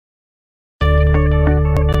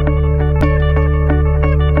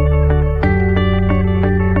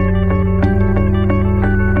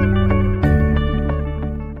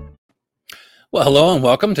Well, hello and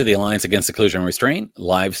welcome to the Alliance Against Seclusion and Restraint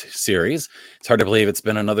live series. It's hard to believe it's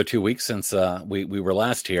been another 2 weeks since we were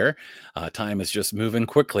last here. Time is just moving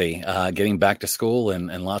quickly, getting back to school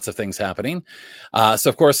and lots of things happening.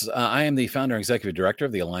 Of course, I am the founder and executive director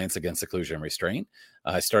of the Alliance Against Seclusion and Restraint.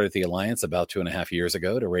 I started the Alliance about 2.5 years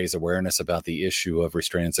ago to raise awareness about the issue of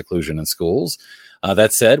restraint and seclusion in schools.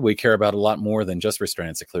 That said, we care about a lot more than just restraint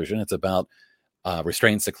and seclusion. It's about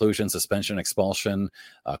restraint, seclusion, suspension, expulsion,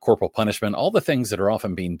 corporal punishment, all the things that are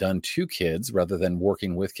often being done to kids rather than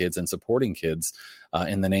working with kids and supporting kids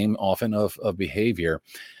in the name often of behavior.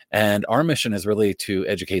 And our mission is really to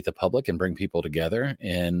educate the public and bring people together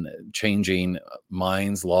in changing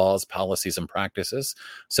minds, laws, policies, and practices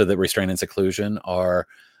so that restraint and seclusion are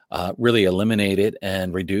really eliminated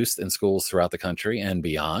and reduced in schools throughout the country and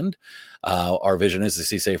beyond. Our vision is to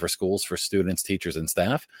see safer schools for students, teachers, and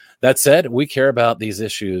staff. That said, we care about these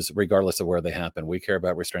issues regardless of where they happen. We care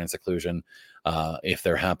about restraint and seclusion if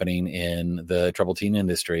they're happening in the troubled teen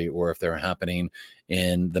industry or if they're happening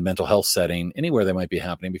in the mental health setting, anywhere they might be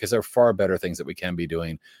happening, because there are far better things that we can be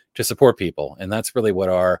doing to support people. And that's really what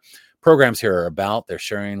our programs here are about. They're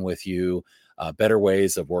sharing with you better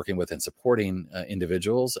ways of working with and supporting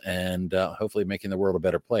individuals and hopefully making the world a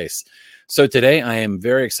better place. So today I am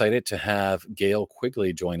very excited to have Gail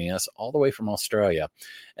Quigley joining us all the way from Australia.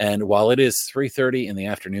 And while it is 3:30 in the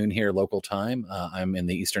afternoon here local time, I'm in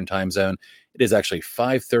the Eastern time zone. It is actually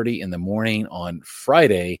 5:30 in the morning on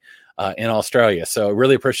Friday in Australia. So I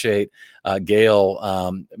really appreciate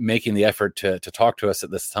Gail making the effort to talk to us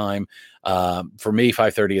at this time. For me,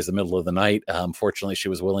 5:30 is the middle of the night. Fortunately, she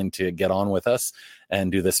was willing to get on with us and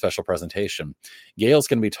do this special presentation. Gail's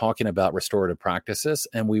going to be talking about restorative practices,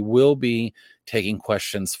 and we will be taking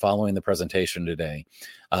questions following the presentation today.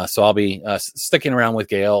 So I'll be sticking around with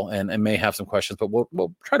Gail and may have some questions, but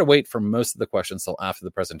we'll try to wait for most of the questions till after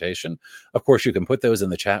the presentation. Of course, you can put those in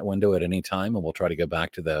the chat window at any time, and we'll try to go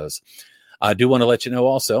back to those. I do want to let you know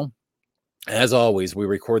also, as always, we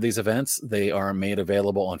record these events. They are made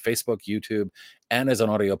available on Facebook, YouTube, and as an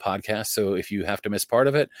audio podcast. So if you have to miss part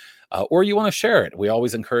of it or you want to share it, we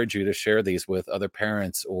always encourage you to share these with other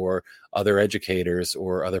parents or other educators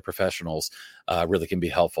or other professionals. Really can be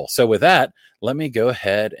helpful. So with that, let me go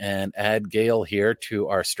ahead and add Gail here to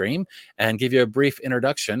our stream and give you a brief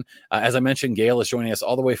introduction. As I mentioned, Gail is joining us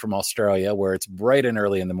all the way from Australia, where it's bright and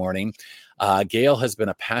early in the morning. Gail has been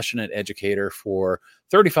a passionate educator for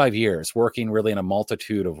 35 years, working really in a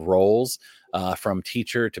multitude of roles, from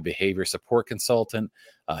teacher to behavior support consultant,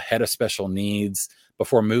 head of special needs,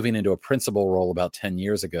 before moving into a principal role about 10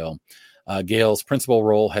 years ago. Gail's principal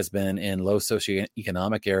role has been in low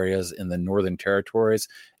socioeconomic areas in the Northern Territories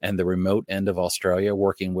and the remote end of Australia,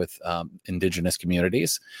 working with Indigenous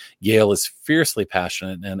communities. Gail is fiercely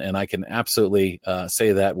passionate, and I can absolutely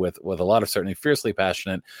say that with a lot of certainty, fiercely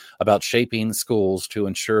passionate about shaping schools to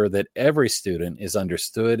ensure that every student is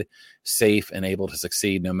understood, safe, and able to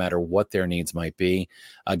succeed no matter what their needs might be.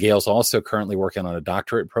 Gail's also currently working on a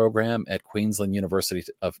doctorate program at Queensland University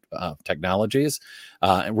of Technologies,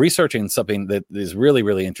 and researching something that is really,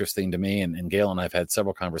 really interesting to me, and Gail and I've had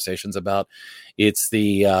several conversations about. It's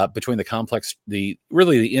the between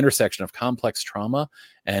the intersection of complex trauma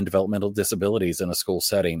and developmental disabilities in a school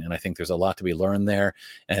setting. And I think there's a lot to be learned there.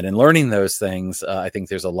 And in learning those things, I think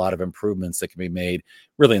there's a lot of improvements that can be made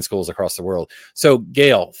really in schools across the world. So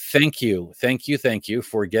Gail, thank you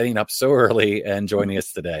for getting up so early and joining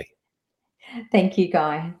us today. Thank you,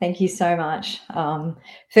 Guy. Thank you so much.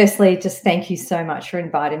 Firstly, just thank you so much for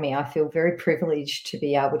inviting me. I feel very privileged to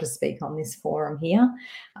be able to speak on this forum here.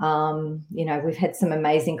 We've had some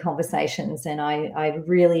amazing conversations, and I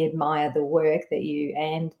really admire the work that you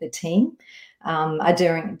and the team are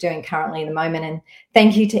doing currently in the moment. And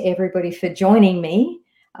thank you to everybody for joining me.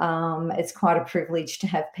 It's quite a privilege to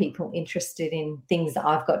have people interested in things that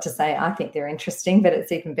I've got to say. I think they're interesting, but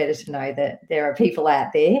it's even better to know that there are people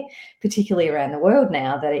out there, particularly around the world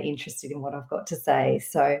now, that are interested in what I've got to say.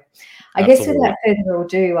 So I guess without further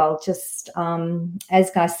ado, I'll just,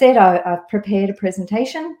 as Guy said, I've prepared a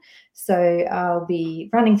presentation. So I'll be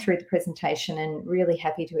running through the presentation and really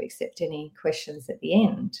happy to accept any questions at the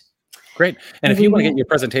end. Great. And if you want to get your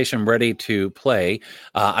presentation ready to play,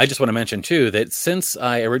 I just want to mention, too, that since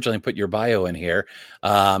I originally put your bio in here,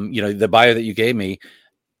 the bio that you gave me,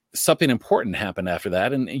 something important happened after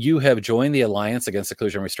that, and you have joined the Alliance Against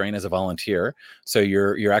Seclusion and Restraint as a volunteer. So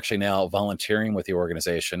you're actually now volunteering with the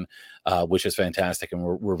organization, which is fantastic, and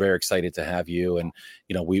we're very excited to have you. And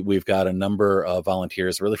we've got a number of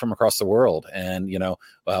volunteers really from across the world, and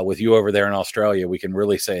with you over there in Australia, we can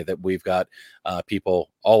really say that we've got people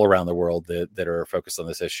all around the world that are focused on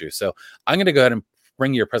this issue. So I'm going to go ahead and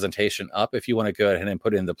bring your presentation up if you want to go ahead and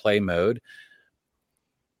put it in the play mode.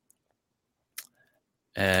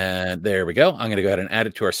 And there we go. I'm going to go ahead and add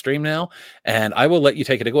it to our stream now, and I will let you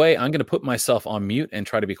take it away. I'm going to put myself on mute and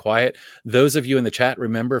try to be quiet. Those of you in the chat,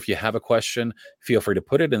 remember, if you have a question, feel free to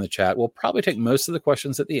put it in the chat. We'll probably take most of the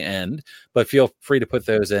questions at the end, but feel free to put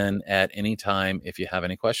those in at any time if you have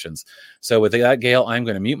any questions. So with that, Gail, I'm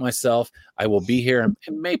going to mute myself. I will be here and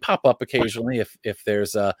it may pop up occasionally if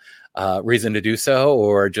there's a reason to do so,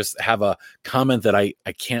 or just have a comment that I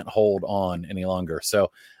can't hold on any longer.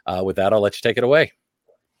 So with that, I'll let you take it away.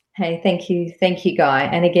 Hey, thank you, Guy.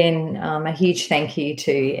 And again, a huge thank you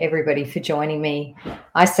to everybody for joining me.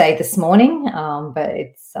 I say this morning, but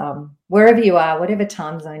it's wherever you are, whatever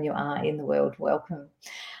time zone you are in the world, welcome.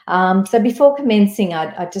 So before commencing,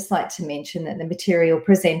 I'd just like to mention that the material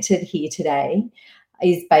presented here today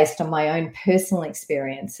is based on my own personal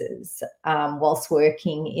experiences whilst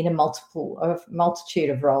working in a multitude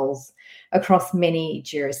of roles across many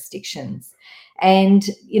jurisdictions. And,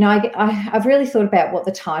 I've really thought about what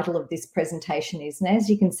the title of this presentation is. And as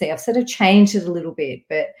you can see, I've sort of changed it a little bit,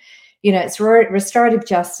 but, it's Restorative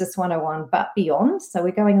Justice 101, but beyond. So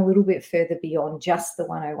we're going a little bit further beyond just the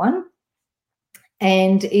 101.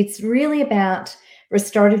 And it's really about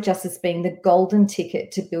restorative justice being the golden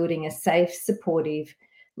ticket to building a safe, supportive,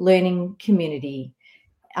 learning community.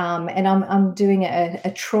 And I'm doing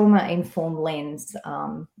a trauma-informed lens,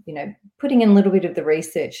 putting in a little bit of the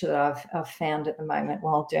research that I've found at the moment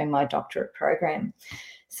while doing my doctorate program.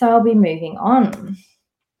 So I'll be moving on.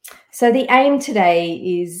 So the aim today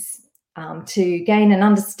is to gain an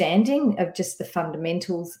understanding of just the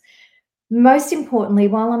fundamentals. Most importantly,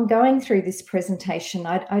 while I'm going through this presentation,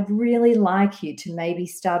 I'd really like you to maybe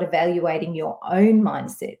start evaluating your own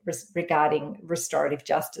mindset regarding restorative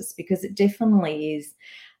justice, because it definitely is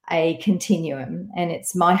a continuum. And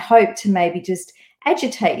it's my hope to maybe just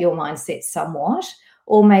agitate your mindset somewhat,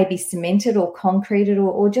 or maybe cement it or concrete it,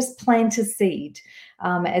 or just plant a seed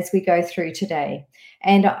as we go through today.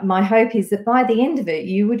 And my hope is that by the end of it,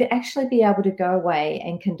 you would actually be able to go away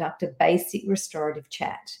and conduct a basic restorative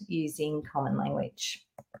chat using common language.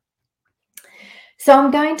 So I'm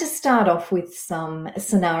going to start off with some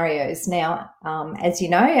scenarios. Now, as you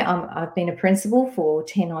know, I've been a principal for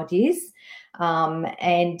 10 odd years,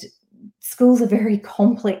 and schools are very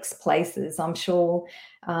complex places. I'm sure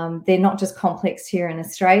they're not just complex here in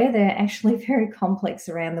Australia, they're actually very complex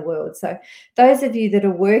around the world. So those of you that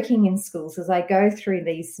are working in schools, as I go through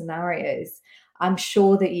these scenarios, I'm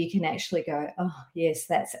sure that you can actually go, oh, yes,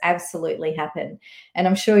 that's absolutely happened. And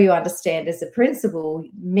I'm sure you understand as a principal,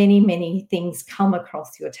 many, many things come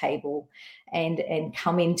across your table and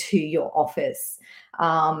come into your office.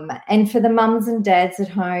 And for the mums and dads at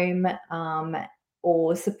home,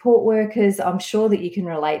 or support workers, I'm sure that you can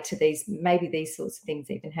relate to these. Maybe these sorts of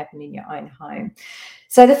things even happen in your own home.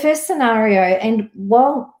 So the first scenario, and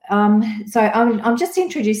I'm just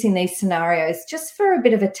introducing these scenarios just for a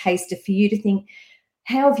bit of a taster for you to think,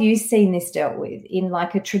 how have you seen this dealt with in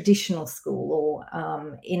like a traditional school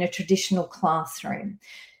or in a traditional classroom?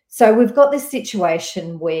 So we've got this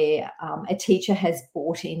situation where a teacher has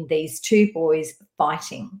brought in these two boys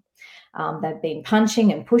fighting. They've been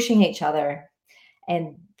punching and pushing each other,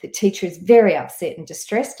 and the teacher is very upset and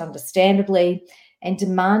distressed, understandably, and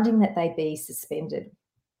demanding that they be suspended.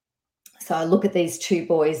 So I look at these two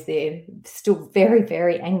boys, they're still very,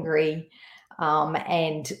 very angry.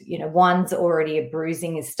 And, one's already a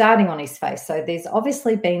bruising is starting on his face. So there's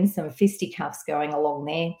obviously been some fisticuffs going along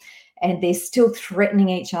there, and they're still threatening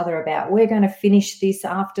each other about, we're going to finish this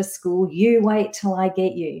after school. You wait till I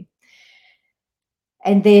get you.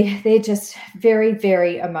 And they're just very,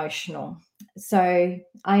 very emotional. So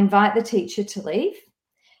I invite the teacher to leave,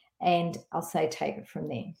 and I'll say, take it from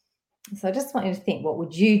there. So I just want you to think, what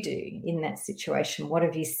would you do in that situation? What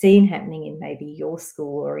have you seen happening in maybe your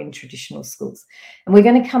school or in traditional schools? And we're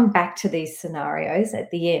going to come back to these scenarios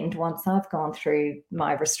at the end once I've gone through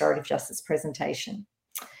my restorative justice presentation.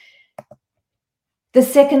 The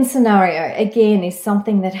second scenario, again, is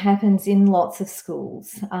something that happens in lots of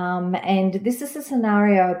schools. And this is a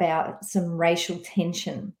scenario about some racial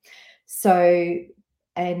tension. So,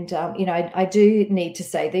 and, I do need to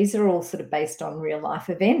say these are all sort of based on real life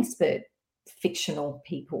events, but fictional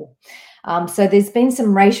people. So there's been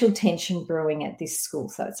some racial tension brewing at this school.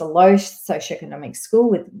 So it's a low socioeconomic school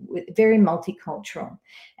with very multicultural.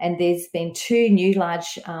 And there's been two new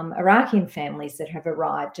large Iraqian families that have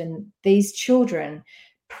arrived. And these children,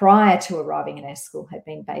 prior to arriving in our school, had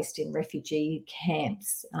been based in refugee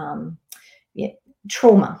camps.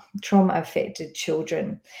 Trauma-affected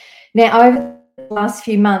children. Now, over the last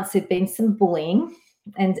few months, there'd been some bullying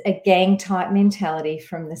and a gang type mentality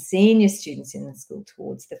from the senior students in the school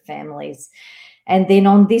towards the families. And then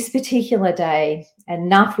on this particular day,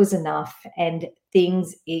 enough was enough and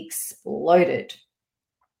things exploded.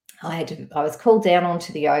 I was called down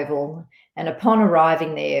onto the Oval, and upon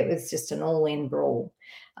arriving there, it was just an all-in brawl.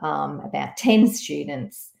 About 10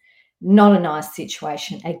 students, not a nice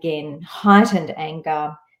situation. Again, heightened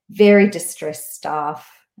anger, very distressed staff.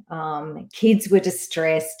 Kids were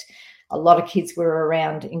distressed. A lot of kids were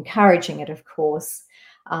around encouraging it, of course.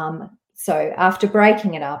 So after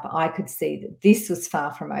breaking it up, I could see that this was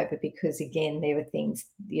far from over because, again, there were things,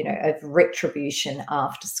 of retribution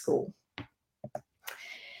after school.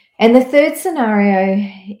 And the third scenario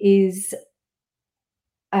is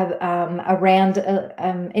around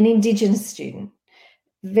an Indigenous student.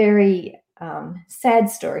 Very sad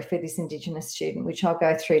story for this Indigenous student, which I'll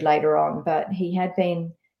go through later on, but he had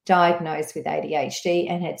been diagnosed with ADHD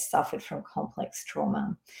and had suffered from complex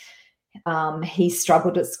trauma. He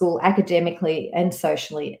struggled at school academically and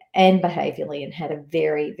socially and behaviourally and had a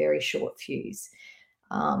very, very short fuse.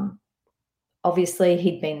 Obviously,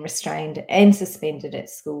 he'd been restrained and suspended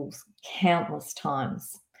at schools countless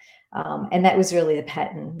times. And that was really the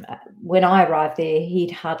pattern. When I arrived there,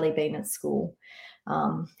 he'd hardly been at school.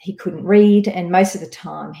 He couldn't read, and most of the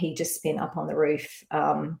time he just spent up on the roof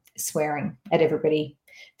swearing at everybody,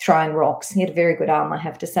 throwing rocks. He had a very good arm, I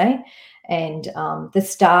have to say. And the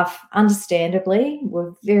staff, understandably,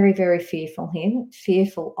 were very, very fearful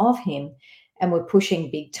of him, and were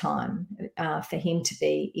pushing big time for him to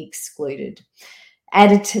be excluded.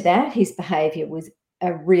 Added to that, his behaviour was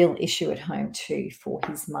a real issue at home too for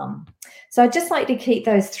his mum. So I'd just like to keep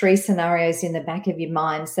those three scenarios in the back of your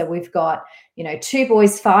mind. So we've got, two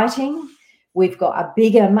boys fighting. We've got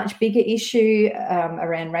a much bigger issue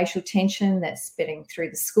around racial tension that's spreading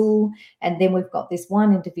through the school. And then we've got this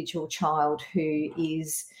one individual child who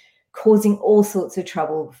is causing all sorts of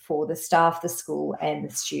trouble for the staff, the school, and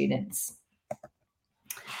the students.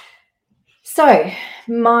 So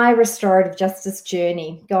my restorative justice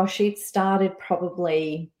journey, it started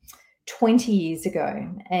probably 20 years ago.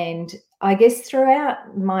 And I guess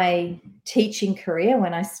throughout my teaching career,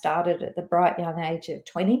 when I started at the bright young age of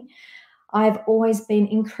 20, I've always been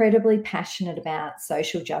incredibly passionate about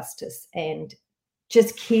social justice and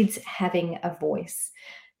just kids having a voice.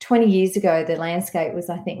 20 years ago, the landscape was,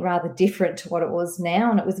 I think, rather different to what it was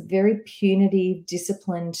now, and it was a very punitive,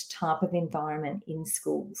 disciplined type of environment in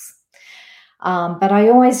schools. But I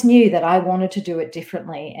always knew that I wanted to do it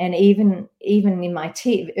differently. And even in my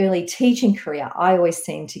early teaching career, I always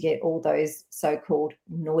seemed to get all those so-called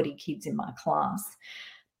naughty kids in my class.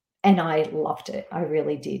 And I loved it. I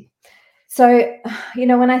really did. So,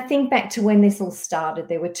 when I think back to when this all started,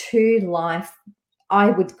 there were two I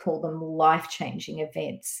would call them life-changing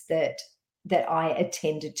events that I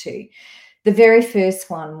attended to. The very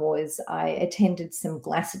first one was I attended some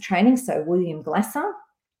Glasser training, so William Glasser,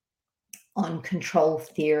 on control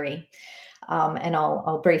theory. And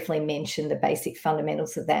I'll briefly mention the basic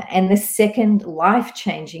fundamentals of that. And the second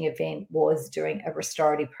life-changing event was doing a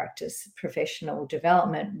restorative practice professional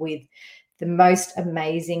development with the most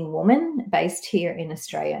amazing woman based here in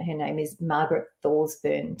Australia. Her name is Margaret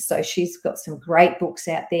Thorsburn. So she's got some great books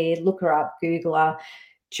out there. Look her up, Google her,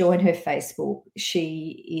 join her Facebook.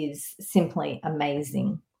 She is simply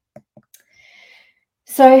amazing.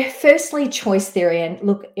 So firstly, choice theory. And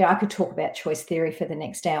look, I could talk about choice theory for the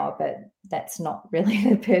next hour, but that's not really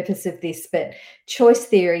the purpose of this. But choice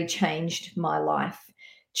theory changed my life.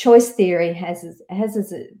 Choice theory has as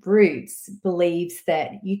its roots, believes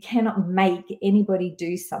that you cannot make anybody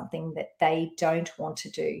do something that they don't want to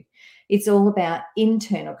do. It's all about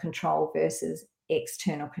internal control versus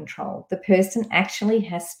external control. The person actually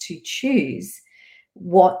has to choose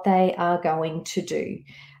what they are going to do.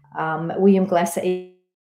 William Glasser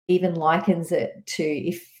even likens it to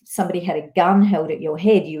if somebody had a gun held at your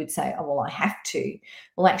head, you would say, oh, well, I have to.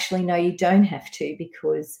 Well, actually, no, you don't have to,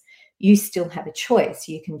 because you still have a choice.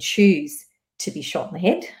 You can choose to be shot in the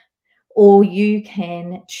head, or you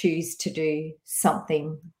can choose to do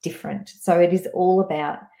something different. So it is all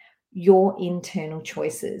about your internal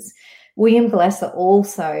choices. William Glasser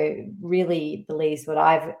also really believes what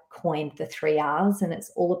I've coined the 3 R's, and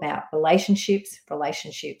it's all about relationships,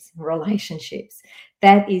 relationships, relationships.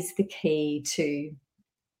 That is the key to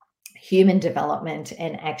human development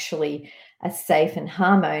and actually a safe and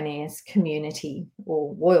harmonious community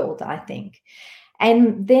or world, I think.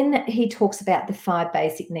 And then he talks about the 5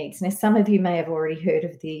 basic needs. Now, some of you may have already heard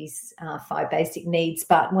of these 5 basic needs,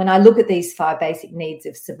 but when I look at these 5 basic needs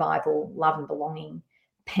of survival, love and belonging,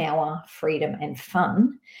 power, freedom, and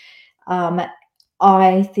fun,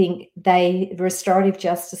 I think restorative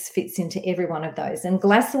justice fits into every one of those. And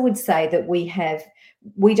Glasser would say that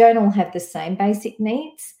we don't all have the same basic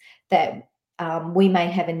needs, that we may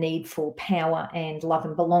have a need for power and love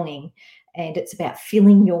and belonging, and it's about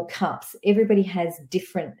filling your cups. Everybody has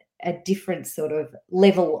a different sort of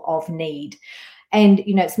level of need. And,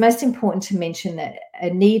 it's most important to mention that a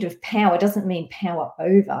need of power doesn't mean power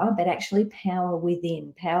over, but actually power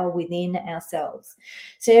within ourselves.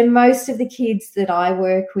 So most of the kids that I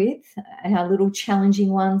work with, our little challenging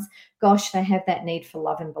ones, gosh, they have that need for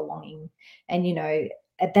love and belonging. And,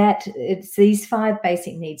 that it's these 5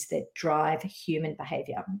 basic needs that drive human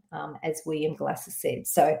behavior, as William Glasser said.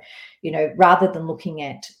 So, rather than looking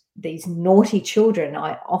at these naughty children,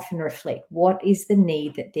 I often reflect, what is the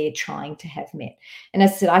need that they're trying to have met? And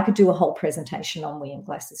as I said, I could do a whole presentation on William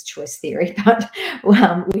Glasser's choice theory, but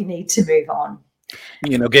we need to move on.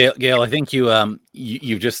 Gail, I think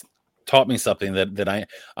you just taught me something that I'm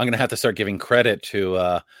going to have to start giving credit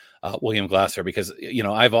to William Glasser, because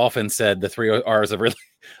I've often said the 3 R's of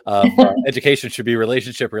education should be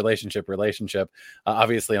relationship.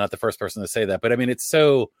 Obviously, not the first person to say that, but I mean, it's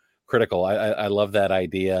so critical. I love that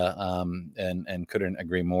idea, and couldn't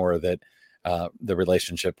agree more that the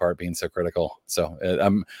relationship part being so critical. So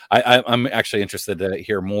I'm actually interested to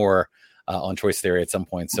hear more on choice theory at some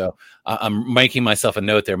point. So I'm making myself a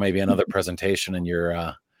note. There may be another presentation in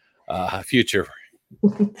your future.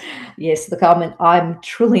 Yes, look, I'm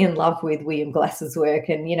truly in love with William Glasser's work,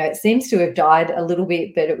 and it seems to have died a little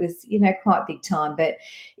bit, but it was quite big time. But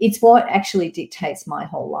it's what actually dictates my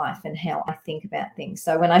whole life and how I think about things.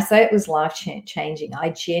 So when I say it was life changing,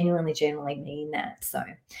 I genuinely mean that. So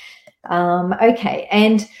okay,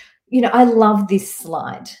 and I love this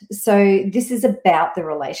slide. So this is about the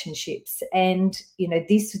relationships, and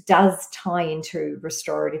this does tie into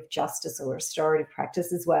restorative justice or restorative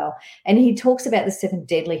practice as well. And he talks about the 7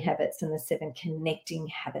 deadly habits and the 7 connecting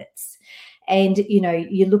habits. And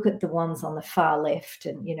you look at the ones on the far left,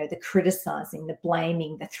 and the criticizing, the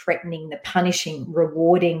blaming, the threatening, the punishing,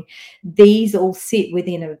 rewarding, these all sit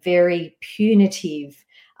within a very punitive,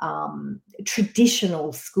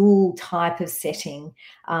 traditional school type of setting,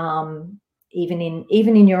 even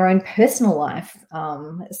in your own personal life,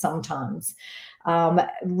 sometimes,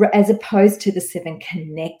 as opposed to the 7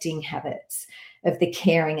 connecting habits of the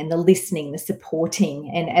caring and the listening, the supporting.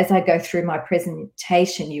 And as I go through my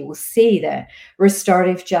presentation, you will see that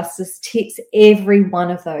restorative justice ticks every one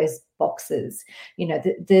of those boxes,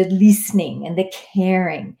 the listening and the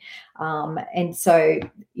caring. And so,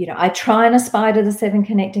 I try and aspire to the 7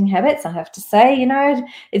 connecting habits. I have to say,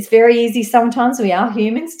 it's very easy sometimes, we are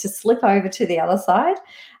humans, to slip over to the other side,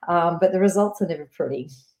 but the results are never pretty.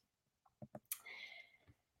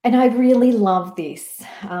 And I really love this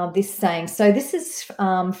saying. So this is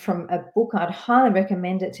from a book. I'd highly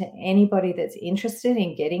recommend it to anybody that's interested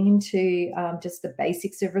in getting into just the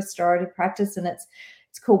basics of restorative practice. And it's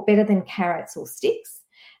called Better Than Carrots or Sticks.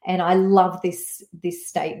 And I love this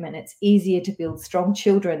statement. It's easier to build strong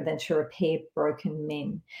children than to repair broken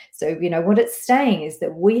men. So, what it's saying is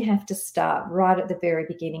that we have to start right at the very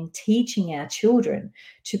beginning, teaching our children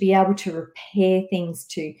to be able to repair things,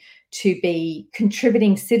 to be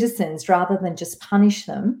contributing citizens rather than just punish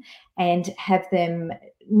them, and have them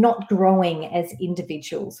not growing as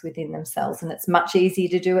individuals within themselves. And it's much easier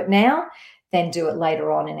to do it now than do it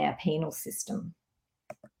later on in our penal system.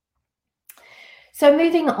 So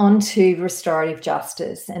moving on to restorative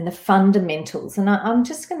justice and the fundamentals, and I'm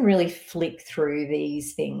just going to really flick through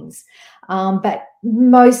these things. But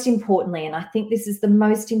most importantly, and I think this is the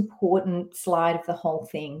most important slide of the whole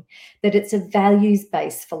thing, that it's a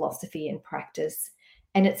values-based philosophy and practice.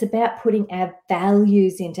 And it's about putting our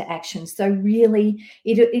values into action. So really,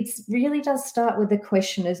 it really does start with the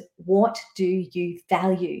question of, what do you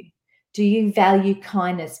value? Do you value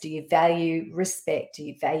kindness? Do you value respect? Do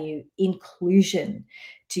you value inclusion?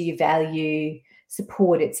 Do you value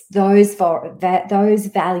support? It's those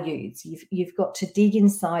values. You've got to dig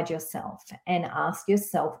inside yourself and ask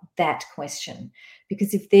yourself that question.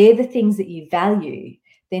 Because if they're the things that you value,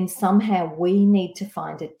 then somehow we need to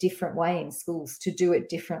find a different way in schools to do it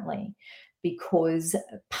differently. Because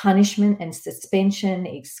punishment and suspension,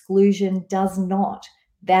 exclusion does not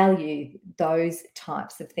value those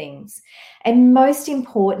types of things. And most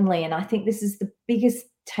importantly, and I think this is the biggest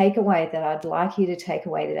takeaway that I'd like you to take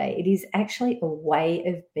away today, it is actually a way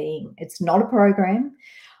of being. It's not a program.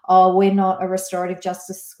 Oh, we're not a restorative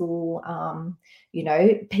justice school.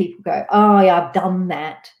 People go, oh, yeah, I've done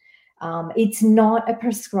that. It's not a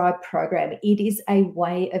prescribed program. It is a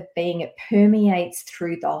way of being. It permeates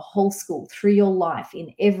through the whole school, through your life,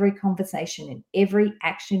 in every conversation, in every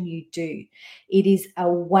action you do. It is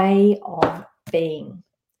a way of being.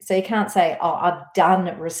 So you can't say, oh, I've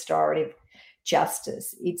done restorative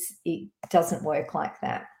justice. It doesn't work like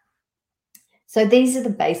that. So these are the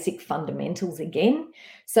basic fundamentals again.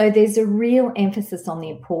 So there's a real emphasis on the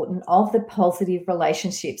importance of the positive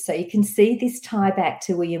relationships. So you can see this tie back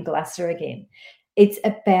to William Glasser again. It's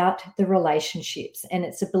about the relationships, and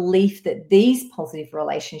it's a belief that these positive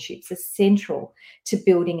relationships are central to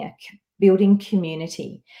building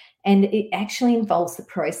community. And it actually involves the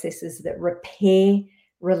processes that repair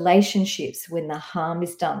relationships when the harm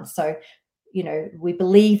is done. So, we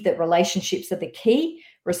believe that relationships are the key.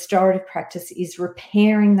 Restorative practice is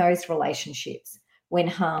repairing those relationships when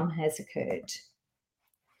harm has occurred.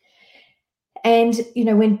 And,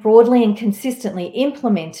 when broadly and consistently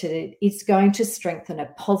implemented, it's going to strengthen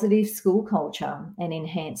a positive school culture and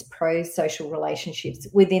enhance pro-social relationships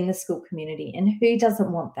within the school community. And who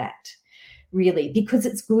doesn't want that, really? Because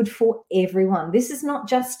it's good for everyone. This is not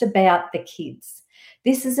just about the kids.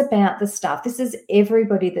 This is about the staff. This is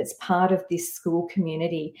everybody that's part of this school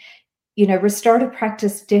community. Restorative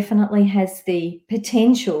practice definitely has the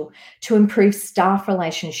potential to improve staff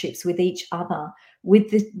relationships with each other, with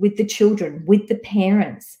the children, with the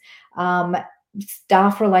parents,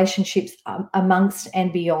 staff relationships amongst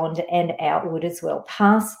and beyond and outward as well,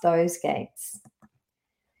 past those gates.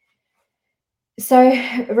 So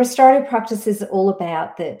restorative practice is all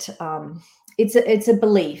about that. It's a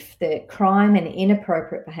belief that crime and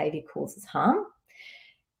inappropriate behaviour causes harm,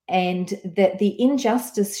 and that the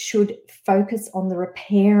injustice should focus on the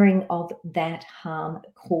repairing of that harm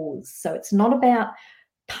caused. So it's not about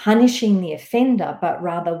punishing the offender, but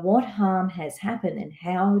rather what harm has happened and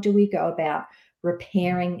how do we go about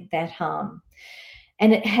repairing that harm.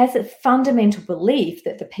 And it has a fundamental belief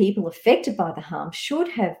that the people affected by the harm should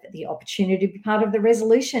have the opportunity to be part of the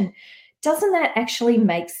resolution. Doesn't that actually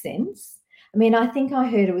make sense? I mean, I think I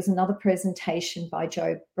heard it was another presentation by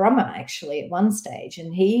Joe Brummer actually at one stage,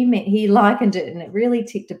 and he likened it, and it really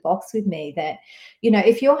ticked a box with me that,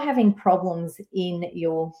 if you're having problems in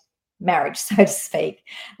your marriage, so to speak,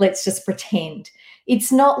 let's just pretend,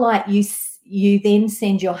 it's not like you then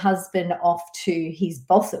send your husband off to his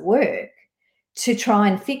boss at work to try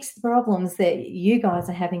and fix the problems that you guys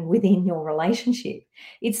are having within your relationship.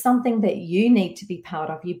 It's something that you need to be part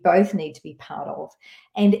of. You both need to be part of.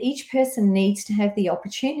 And each person needs to have the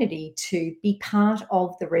opportunity to be part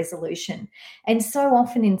of the resolution. And so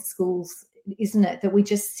often in schools, isn't it, that we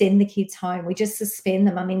just send the kids home, we just suspend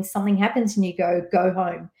them. I mean, something happens and you go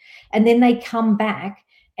home. And then they come back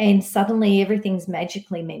and suddenly everything's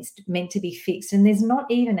magically meant to be fixed. And there's not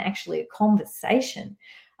even actually a conversation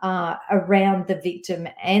around the victim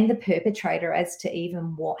and the perpetrator as to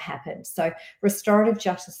even what happened. So restorative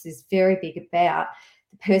justice is very big about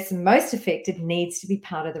the person most affected needs to be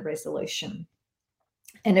part of the resolution.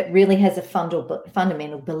 And it really has a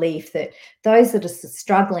fundamental belief that those that are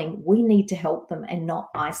struggling, we need to help them and not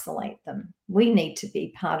isolate them. We need to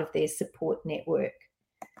be part of their support network.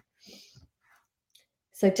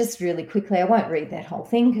 So just really quickly, I won't read that whole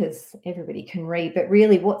thing because everybody can read, but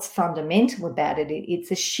really what's fundamental about it,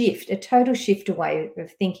 it's a total shift away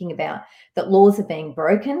of thinking about that laws are being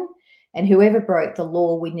broken, and whoever broke the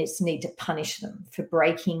law, we just need to punish them for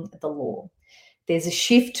breaking the law. There's a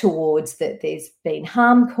shift towards that there's been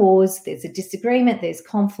harm caused, there's a disagreement, there's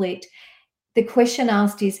conflict. The question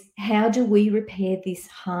asked is, how do we repair this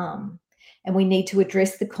harm? And we need to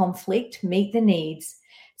address the conflict, meet the needs,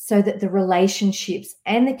 so that the relationships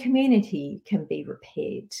and the community can be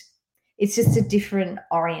repaired. It's just a different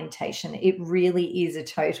orientation. It really is a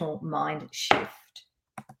total mind shift.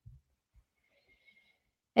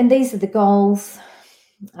 And these are the goals.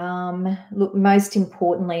 Look, most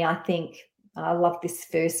importantly, I think, I love this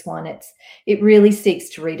first one. It really seeks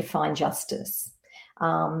to redefine justice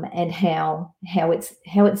and how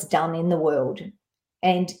it's done in the world.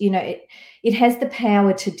 And, it has the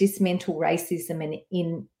power to dismantle racism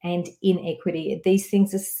and inequity. These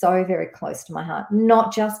things are so very close to my heart,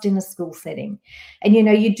 not just in a school setting. And,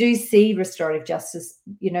 you do see restorative justice,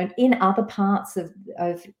 in other parts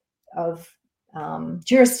of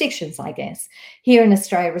jurisdictions, I guess. Here in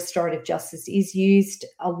Australia, restorative justice is used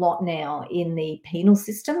a lot now in the penal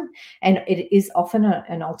system, and it is often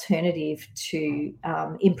an alternative to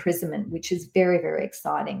imprisonment, which is very, very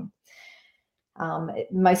exciting.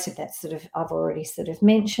 Most of that I've already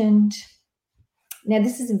mentioned. Now,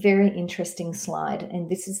 this is a very interesting slide, and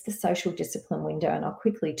this is the social discipline window, and I'll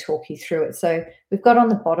quickly talk you through it. So we've got on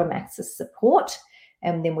the bottom axis support,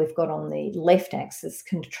 And then we've got on the left axis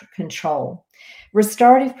control.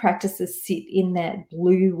 Restorative practices sit in that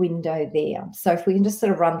blue window there. So if we can just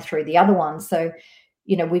sort of run through the other ones. So,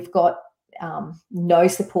 we've got no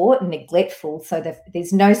support and neglectful. So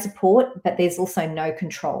there's no support, but there's also no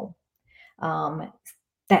control.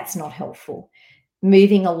 That's not helpful.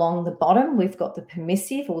 Moving along the bottom, we've got the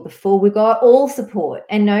permissive or the full. We've got all support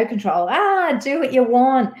and no control. Do what you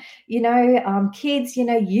want. Kids,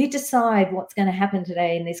 you decide what's going to happen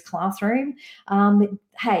today in this classroom.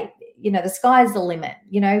 Hey, the sky's the limit.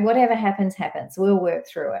 Whatever happens, happens. We'll work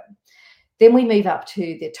through it. Then we move up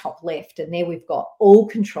to the top left, and there we've got all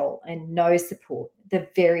control and no support. The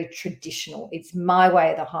very traditional. It's my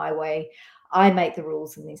way or the highway. I make the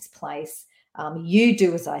rules in this place. You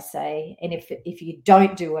do as I say, and if you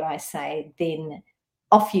don't do what I say, then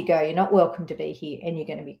off you go. You're not welcome to be here, and you're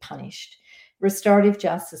going to be punished. Restorative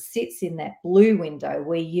justice sits in that blue window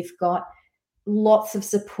where you've got lots of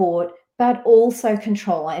support, but also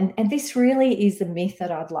control. And this really is a myth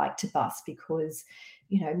that I'd like to bust, because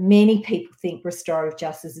many people think restorative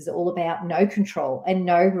justice is all about no control and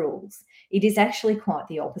no rules. It is actually quite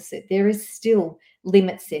the opposite. There is still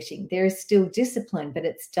limit setting. There is still discipline, but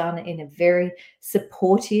it's done in a very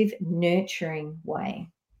supportive, nurturing way.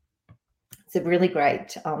 It's a really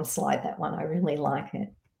great slide, that one. I really like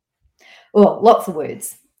it. Well, lots of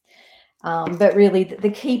words. But really, the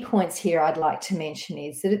key points here I'd like to mention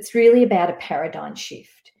is that it's really about a paradigm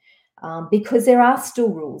shift. Because there are still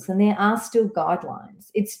rules and there are still guidelines.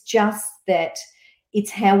 It's just that it's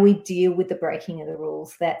how we deal with the breaking of the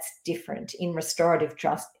rules that's different in restorative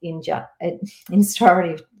justice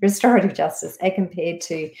as compared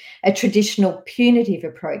to a traditional punitive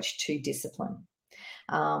approach to discipline.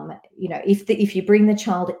 If you bring the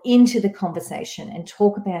child into the conversation and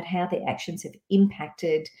talk about how their actions have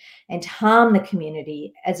impacted and harmed the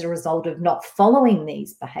community as a result of not following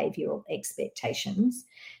these behavioural expectations,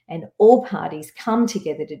 and all parties come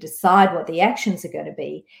together to decide what the actions are going to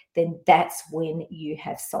be, then that's when you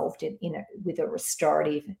have solved it with a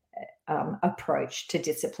restorative approach to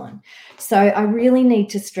discipline. So I really need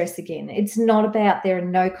to stress again, it's not about there are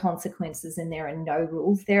no consequences and there are no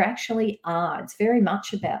rules. There actually are. It's very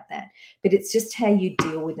much about that. But it's just how you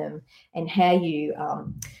deal with them and how you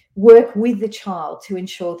work with the child to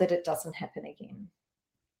ensure that it doesn't happen again.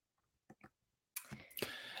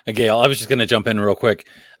 Gail, I was just going to jump in real quick.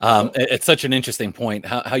 It's such an interesting point,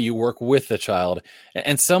 how you work with the child.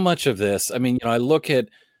 And so much of this, I look at,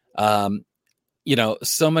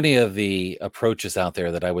 so many of the approaches out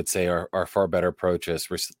there that I would say are far better approaches,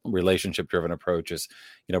 relationship-driven approaches,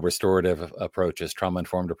 restorative approaches,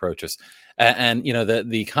 trauma-informed approaches. And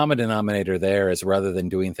the common denominator there is, rather than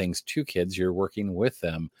doing things to kids, you're working with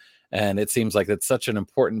them. And it seems like that's such an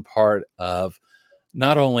important part of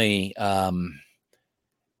not only, as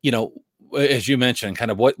you mentioned, kind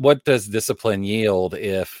of what does discipline yield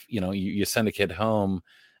if, you send a kid home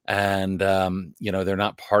and, they're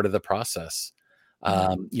not part of the process.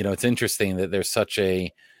 It's interesting that there's such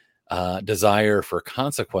a desire for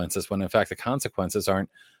consequences when in fact the consequences aren't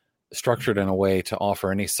structured in a way to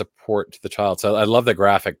offer any support to the child. So I love the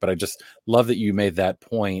graphic, but I just love that you made that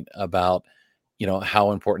point about,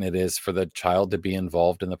 how important it is for the child to be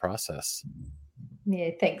involved in the process.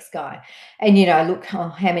 Yeah, thanks, Guy. And, look,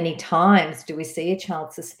 how many times do we see a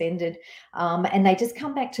child suspended and they just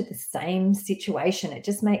come back to the same situation? It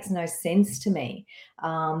just makes no sense to me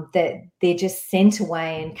that they're just sent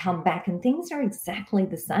away and come back and things are exactly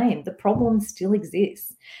the same. The problem still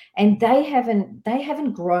exists and they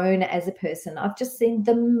haven't grown as a person. I've just seen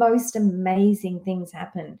the most amazing things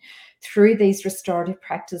happen through these restorative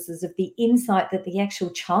practices of the insight that the actual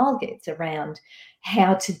child gets around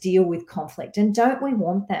how to deal with conflict. And don't we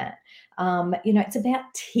want that? It's about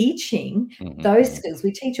teaching those skills.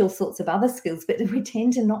 We teach all sorts of other skills, but we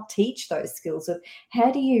tend to not teach those skills of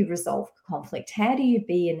how do you resolve conflict? How do you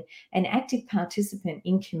be an active participant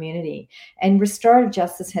in community? And restorative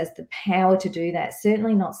justice has the power to do that,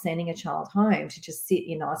 certainly not sending a child home to just sit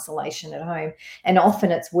in isolation at home. And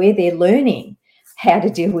often it's where they're learning how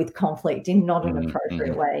to deal with conflict in not an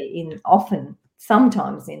appropriate way,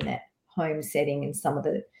 sometimes in that home setting in some of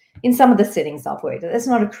the settings I've worked at. That's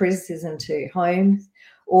not a criticism to homes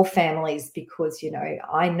or families, because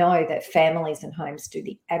I know that families and homes do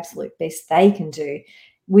the absolute best they can do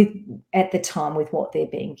at the time with what they're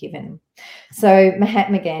being given. So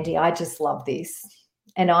Mahatma Gandhi, I just love this.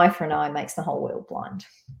 An eye for an eye makes the whole world blind.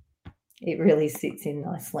 It really sits in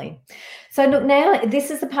nicely. So look, now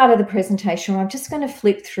this is the part of the presentation where I'm just going to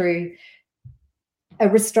flip through a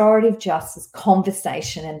restorative justice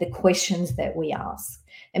conversation and the questions that we ask.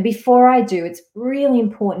 And before I do, it's really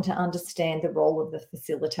important to understand the role of the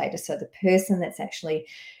facilitator, so the person that's actually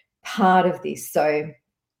part of this. So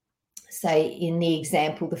say in the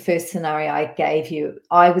example, the first scenario I gave you,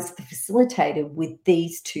 I was the facilitator with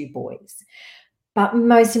these two boys. But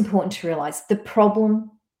most important to realize, the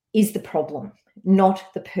problem is the problem, not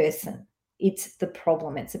the person. It's the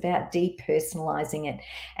problem. It's about depersonalizing it.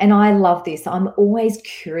 And I love this. I'm always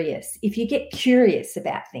curious. If you get curious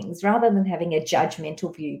about things rather than having a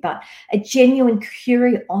judgmental view, but a genuine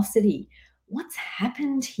curiosity, what's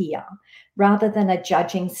happened here, rather than a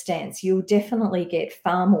judging stance, you'll definitely get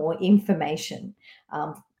far more information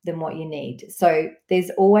than what you need. So there's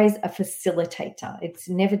always a facilitator. It's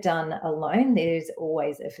never done alone. There's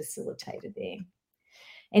always a facilitator there.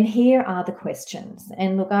 And here are the questions.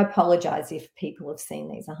 And look, I apologize if people have seen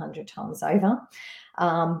these 100 times over,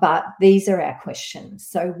 but these are our questions.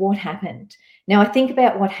 So what happened? Now, I think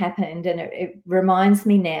about what happened, and it reminds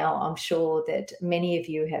me now, I'm sure that many of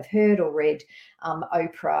you have heard or read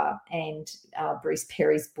Oprah and Bruce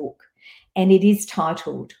Perry's book, and it is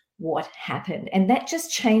titled What Happened? And that just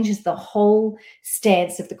changes the whole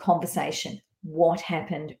stance of the conversation. What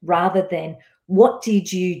happened, rather than what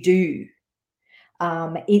did you do?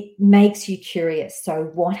 It makes you curious.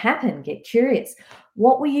 So what happened? Get curious.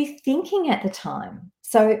 What were you thinking at the time?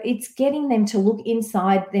 So it's getting them to look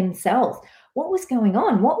inside themselves. What was going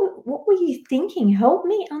on? What were you thinking? Help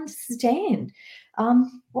me understand.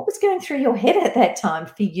 What was going through your head at that time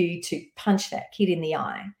for you to punch that kid in the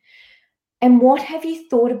eye? And what have you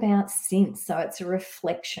thought about since? So it's a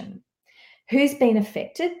reflection. Who's been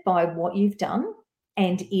affected by what you've done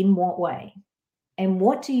and in what way? And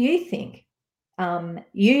what do you think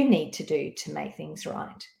you need to do to make things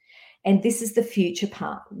right? And this is the future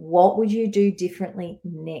part. What would you do differently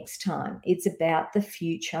next time? It's about the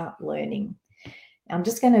future learning. I'm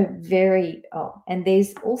just going to and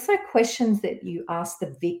there's also questions that you ask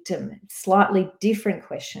the victim, slightly different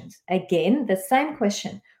questions. Again, the same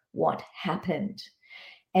question, what happened?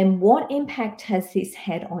 And what impact has this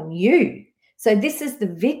had on you? So this is the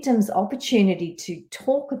victim's opportunity to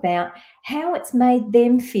talk about how it's made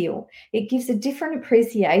them feel. It gives a different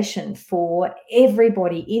appreciation for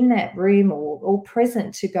everybody in that room or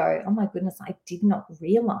present to go, oh my goodness, I did not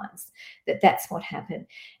realize that that's what happened.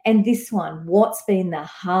 And this one, what's been the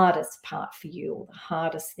hardest part for you, or the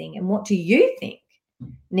hardest thing? And what do you think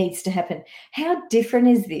needs to happen? How different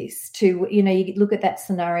is this to, you look at that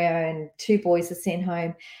scenario and two boys are sent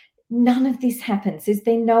home. None of this happens. There's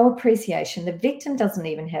been no appreciation. The victim doesn't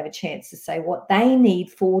even have a chance to say what they need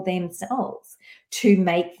for themselves to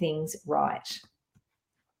make things right.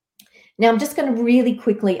 Now, I'm just going to really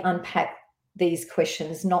quickly unpack these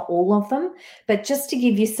questions, not all of them, but just to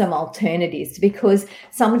give you some alternatives, because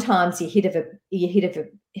sometimes you hit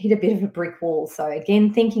a bit of a brick wall. So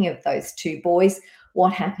again, thinking of those two boys,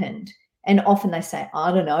 what happened? And often they say,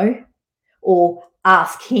 I don't know, or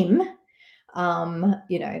ask him.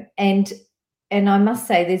 And I must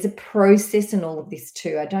say there's a process in all of this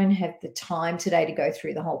too. I don't have the time today to go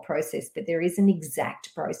through the whole process, but there is an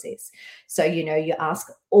exact process. So, you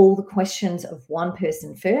ask all the questions of one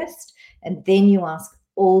person first, and then you ask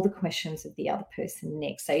all the questions of the other person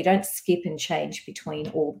next. So you don't skip and change between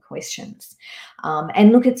all the questions.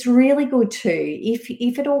 And look, it's really good too,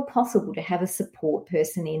 if at all possible, to have a support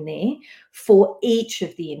person in there for each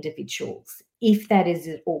of the individuals, if that is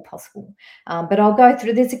at all possible. But I'll go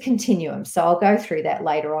through, there's a continuum. So I'll go through that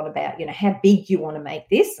later on about, how big you want to make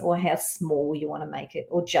this, or how small you want to make it,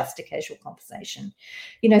 or just a casual conversation.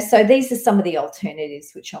 So these are some of the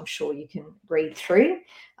alternatives, which I'm sure you can read through.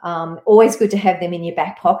 Always good to have them in your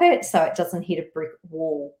back pocket so it doesn't hit a brick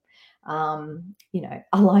wall. I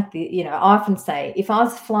like I often say, if I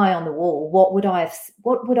was a fly on the wall, what would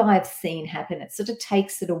I have seen happen? It sort of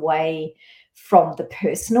takes it away from the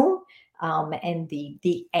personal and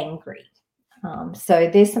the angry. So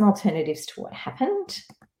there's some alternatives to what happened.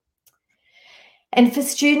 And for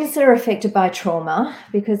students that are affected by trauma,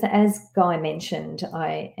 because as Guy mentioned,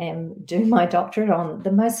 I am doing my doctorate on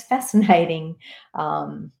the most fascinating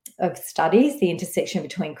of studies, the intersection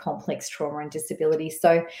between complex trauma and disability.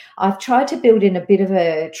 So I've tried to build in a bit of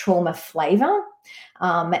a trauma flavour.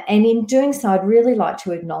 And in doing so, I'd really like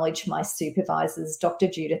to acknowledge my supervisors, Dr.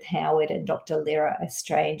 Judith Howard and Dr. Lyra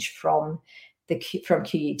Estrange from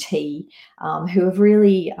QUT, who have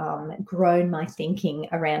really grown my thinking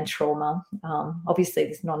around trauma. Obviously,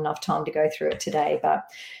 there's not enough time to go through it today, but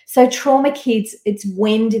so trauma kids, it's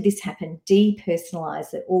when did this happen?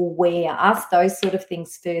 Depersonalize it, or where? Ask those sort of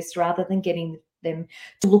things first rather than getting them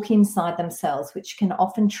to look inside themselves, which can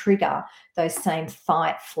often trigger those same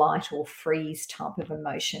fight, flight, or freeze type of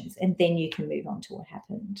emotions. And then you can move on to what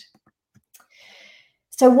happened.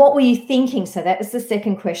 So what were you thinking? So that was the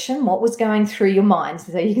second question. What was going through your mind?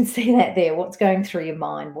 So you can see that there. What's going through your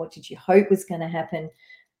mind? What did you hope was going to happen?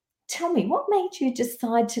 Tell me, what made you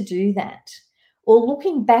decide to do that? Or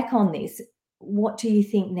looking back on this, what do you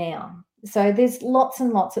think now? So there's lots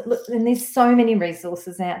and lots of, and there's so many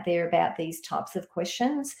resources out there about these types of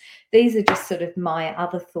questions. These are just sort of my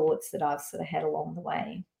other thoughts that I've sort of had along the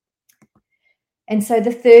way. And so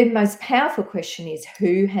the third most powerful question is,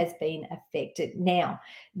 who has been affected? Now,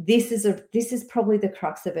 this is probably the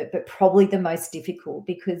crux of it, but probably the most difficult,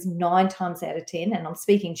 because 9 times out of 10, and I'm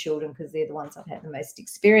speaking children because they're the ones I've had the most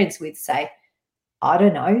experience with, say, I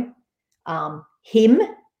don't know, him.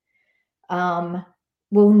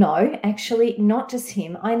 Well, no, actually, not just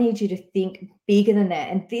him. I need you to think bigger than that.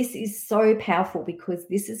 And this is so powerful, because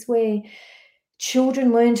this is where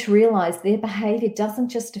children learn to realize their behavior doesn't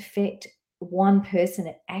just affect one person.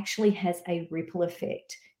 It actually has a ripple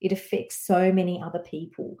effect. It affects so many other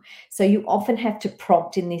people. So you often have to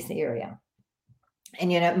prompt in this area.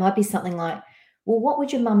 And, it might be something like, well, what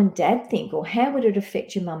would your mum and dad think? Or how would it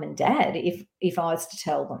affect your mum and dad if I was to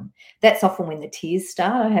tell them? That's often when the tears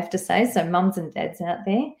start, I have to say. So mums and dads out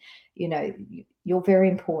there, you're very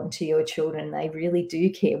important to your children. They really do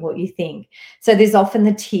care what you think. So there's often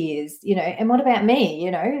the tears, and what about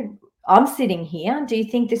me? I'm sitting here. Do you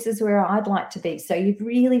think this is where I'd like to be? So you've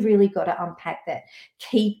really, really got to unpack that.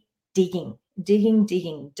 Keep digging.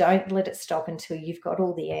 Don't let it stop until you've got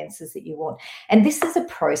all the answers that you want. And this is a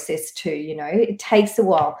process too, it takes a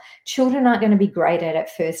while. Children aren't going to be great at it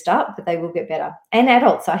first up, but they will get better. And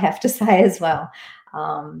adults, I have to say as well.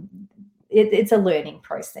 It's a learning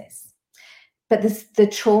process. But the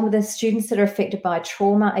trauma, the students that are affected by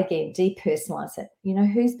trauma, again, depersonalize it.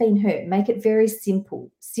 Who's been hurt? Make it very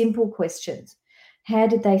simple questions. How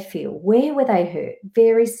did they feel? Where were they hurt?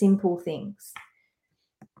 Very simple things.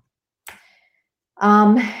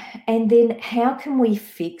 And then how can we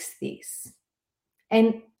fix this?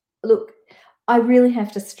 And look, I really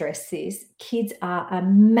have to stress this. Kids are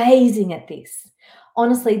amazing at this.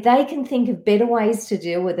 Honestly, they can think of better ways to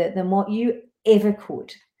deal with it than what you ever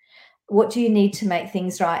could. What do you need to make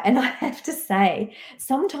things right? And I have to say,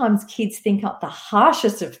 sometimes kids think up the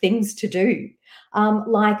harshest of things to do.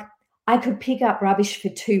 Like, I could pick up rubbish for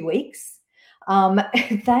 2 weeks.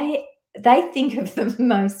 They think of the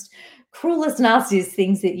most cruelest, nastiest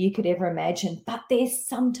things that you could ever imagine, but they're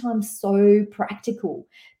sometimes so practical.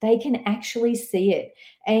 They can actually see it.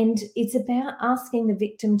 And it's about asking the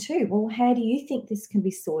victim too, well, how do you think this can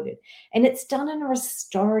be sorted? And it's done in a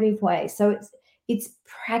restorative way. So it's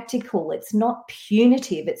practical. It's not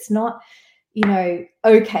punitive. It's not,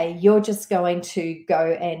 okay, you're just going to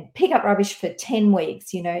go and pick up rubbish for 10 weeks.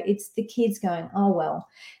 It's the kids going, oh, well.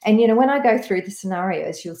 And, when I go through the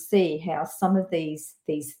scenarios, you'll see how some of these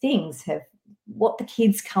things have what the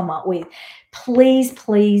kids come up with. Please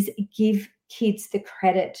give kids the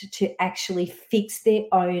credit to actually fix their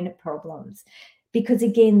own problems. Because,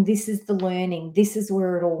 again, this is the learning. This is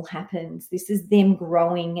where it all happens. This is them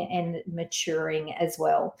growing and maturing as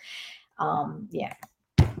well.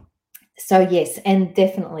 So, yes, and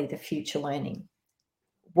definitely the future learning.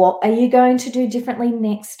 What are you going to do differently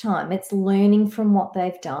next time? It's learning from what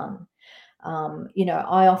they've done.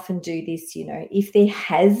 I often do this, if there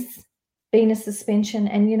has been a suspension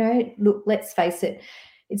and, look, let's face it,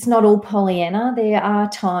 it's not all Pollyanna. There are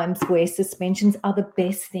times where suspensions are the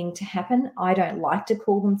best thing to happen. I don't like to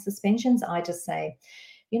call them suspensions. I just say,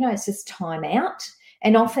 it's just time out.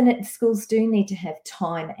 And often schools do need to have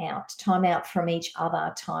time out from each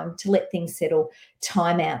other, time to let things settle,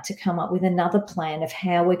 time out to come up with another plan of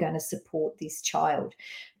how we're going to support this child.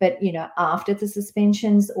 But, after the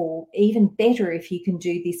suspensions, or even better, if you can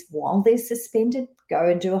do this while they're suspended, go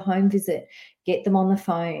and do a home visit, get them on the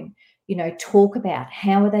phone. Talk about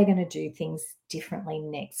how are they going to do things differently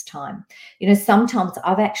next time. Sometimes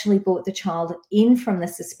I've actually brought the child in from the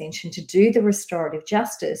suspension to do the restorative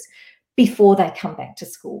justice before they come back to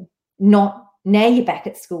school. Not, now you're back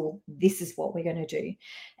at school, this is what we're going to do.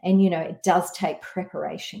 And, it does take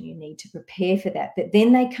preparation. You need to prepare for that. But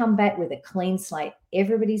then they come back with a clean slate.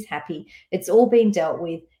 Everybody's happy. It's all been dealt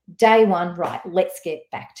with. Day one, right, let's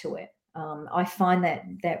get back to it. I find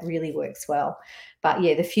that really works well. But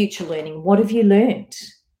yeah, the future learning, what have you learned?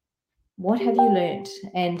 What have you learned?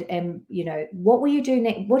 And what will you do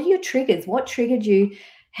next? What are your triggers? What triggered you?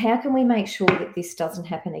 How can we make sure that this doesn't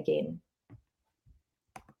happen again?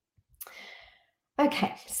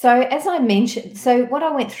 Okay, so as I mentioned, so what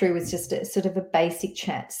I went through was just a sort of a basic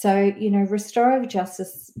chat. So, restorative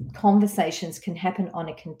justice conversations can happen on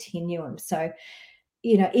a continuum. So,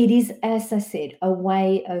 it is, as I said, a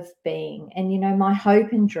way of being. And, my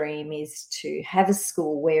hope and dream is to have a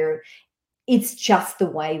school where it's just the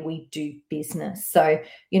way we do business. So,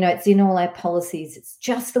 it's in all our policies. It's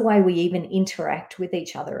just the way we even interact with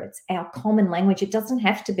each other. It's our common language. It doesn't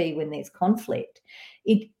have to be when there's conflict.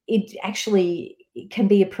 It actually it can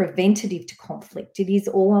be a preventative to conflict. It is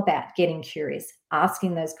all about getting curious,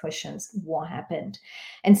 asking those questions, what happened?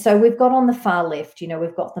 And so we've got on the far left,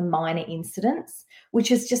 we've got the minor incidents,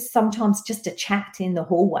 which is just sometimes just a chat in the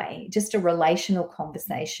hallway, just a relational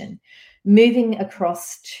conversation. Moving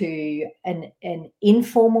across to an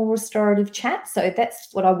informal restorative chat. So that's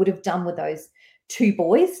what I would have done with those two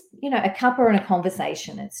boys, a cuppa and a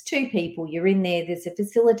conversation. It's two people, you're in there, there's a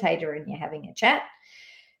facilitator and you're having a chat.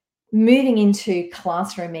 Moving into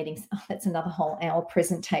classroom meetings. Oh, that's another whole hour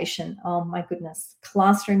presentation. Oh my goodness.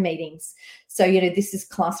 Classroom meetings. So, this is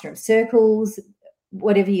classroom circles,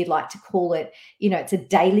 whatever you'd like to call it. It's a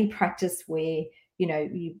daily practice where,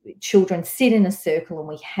 children sit in a circle and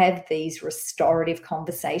we have these restorative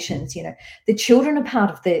conversations. The children are part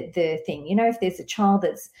of the thing. If there's a child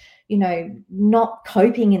that's, not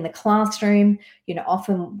coping in the classroom,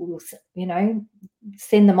 often we'll,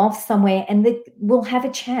 send them off somewhere and we'll have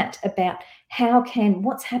a chat about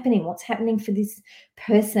what's happening for this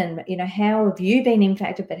person, how have you been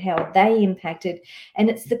impacted, but how are they impacted? And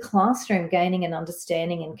it's the classroom gaining an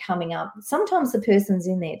understanding and coming up. Sometimes the person's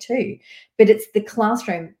in there too, but it's the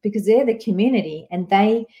classroom because they're the community and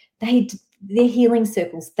they're healing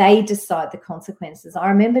circles. They decide the consequences. I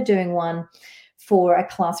remember doing one for a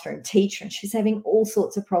classroom teacher and she's having all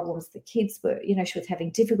sorts of problems. The kids were, she was having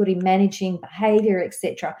difficulty managing behavior,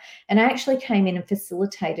 etc. And I actually came in and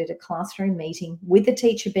facilitated a classroom meeting with the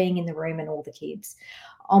teacher being in the room and all the kids.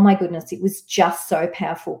 Oh my goodness, it was just so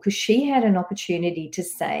powerful because she had an opportunity to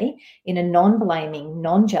say in a non-blaming,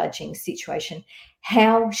 non-judging situation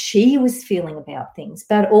how she was feeling about things,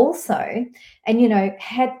 but also, and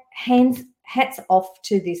had hats off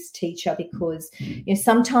to this teacher because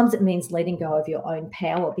sometimes it means letting go of your own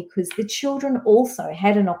power because the children also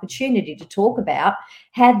had an opportunity to talk about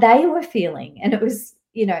how they were feeling. And it was,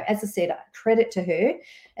 as I said, credit to her.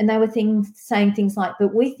 And they were saying things like,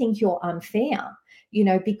 but we think you're unfair,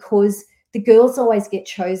 because the girls always get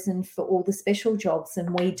chosen for all the special jobs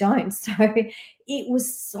and we don't. So it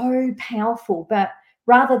was so powerful. But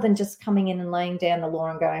rather than just coming in and laying down the law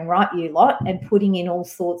and going, right, you lot, and putting in all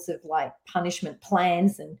sorts of like punishment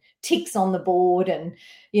plans and ticks on the board and,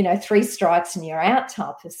 3 strikes and you're out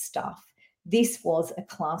type of stuff. This was a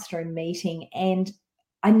classroom meeting and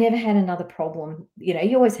I never had another problem.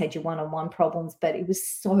 You always had your one-on-one problems, but it was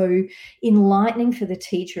so enlightening for the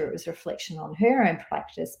teacher. It was reflection on her own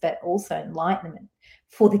practice, but also enlightenment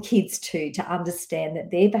for the kids too, to understand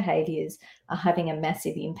that their behaviours are having a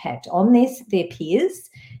massive impact on their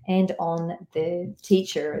peers and on the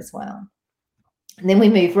teacher as well. And then we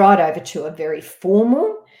move right over to a very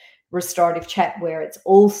formal restorative chat where it's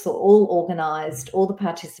also all organised, all the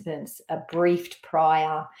participants are briefed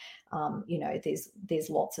prior. There's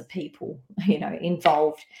lots of people,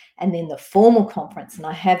 involved. And then the formal conference, and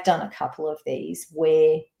I have done a couple of these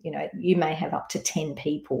where, you may have up to 10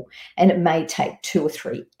 people and it may take 2 or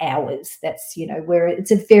 3 hours. That's, where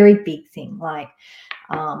it's a very big thing, like,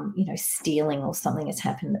 stealing or something has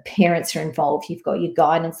happened. The parents are involved. You've got your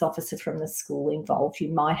guidance officer from the school involved.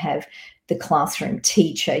 You might have the classroom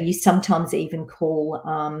teacher. You sometimes even call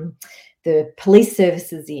the police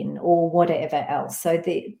services in or whatever else. So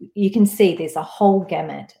you can see there's a whole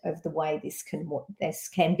gamut of the way this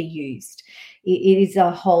can be used. It is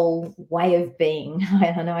a whole way of being.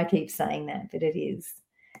 I know I keep saying that, but it is.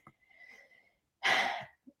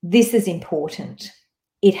 This is important.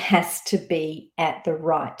 It has to be at the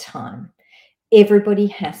right time. Everybody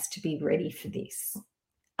has to be ready for this.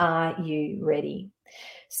 Are you ready?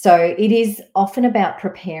 So it is often about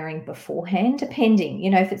preparing beforehand, depending,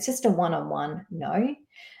 if it's just a one-on-one, no,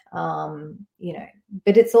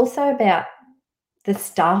 but it's also about the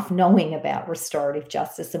staff knowing about restorative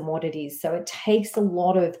justice and what it is. So it takes a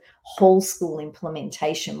lot of whole school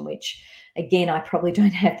implementation, which again, I probably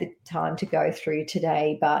don't have the time to go through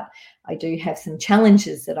today, but I do have some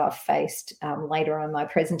challenges that I've faced later on in my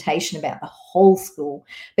presentation about the whole school,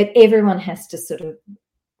 but everyone has to sort of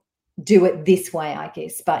do it this way, I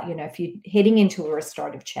guess. But, if you're heading into a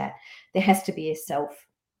restorative chat, there has to be a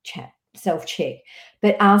self-check,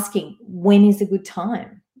 but asking, when is a good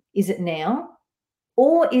time? Is it now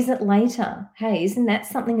or is it later? Hey, isn't that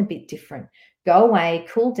something a bit different? Go away,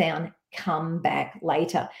 cool down, come back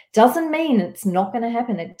later. Doesn't mean it's not going to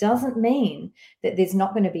happen. It doesn't mean that there's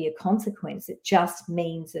not going to be a consequence. It just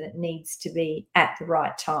means that it needs to be at the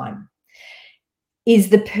right time. Is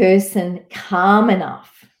the person calm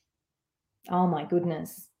enough? Oh my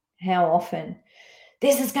goodness, how often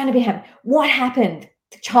this is going to be happening. What happened?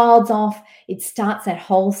 The child's off. It starts that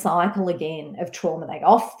whole cycle again of trauma. They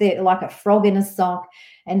off there like a frog in a sock,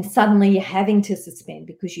 and suddenly you're having to suspend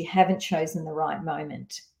because you haven't chosen the right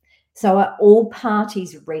moment. So are all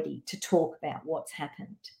parties ready to talk about what's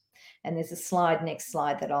happened? And there's a slide, next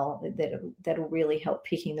slide, that'll really help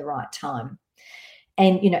picking the right time.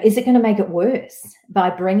 And, is it going to make it worse by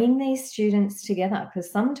bringing these students together?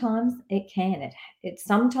 Because sometimes it can.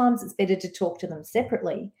 Sometimes it's better to talk to them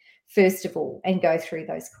separately, first of all, and go through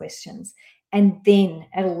those questions. And then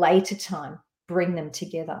at a later time, bring them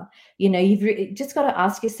together. You've just got to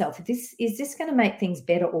ask yourself, is this going to make things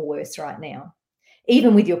better or worse right now?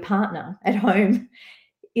 Even with your partner at home,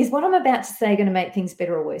 is what I'm about to say going to make things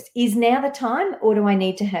better or worse? Is now the time, or do I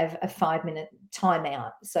need to have a 5-minute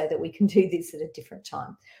timeout so that we can do this at a different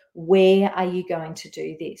time? Where are you going to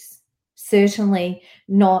do this? Certainly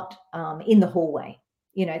not in the hallway.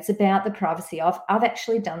 It's about the privacy. I've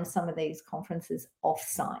actually done some of these conferences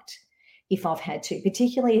off-site if I've had to,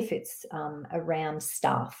 particularly if it's around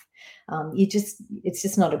staff. It's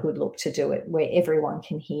just not a good look to do it where everyone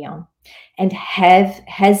can hear. And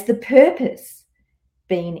has the purpose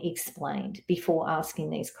been explained before asking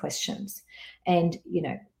these questions? And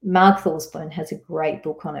Mark Thorsborn has a great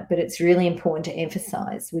book on it, but it's really important to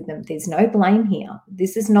emphasize with them, there's no blame here.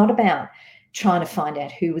 This is not about trying to find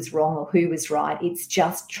out who was wrong or who was right. It's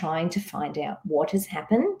just trying to find out what has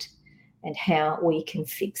happened and how we can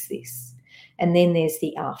fix this. And then there's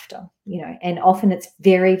the after, and often it's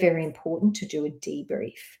very, very important to do a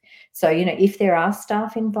debrief. So, if there are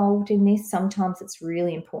staff involved in this, sometimes it's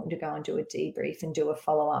really important to go and do a debrief and do a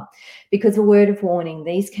follow-up, because a word of warning,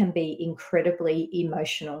 these can be incredibly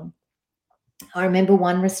emotional. I remember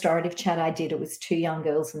one restorative chat I did, it was 2 young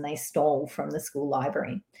girls and they stole from the school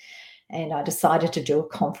library. And I decided to do a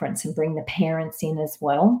conference and bring the parents in as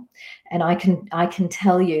well. And I can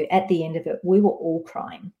tell you at the end of it, we were all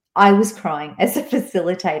crying. I was crying as a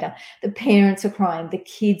facilitator. The parents were crying. The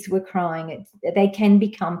kids were crying. They can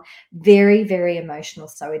become very, very emotional.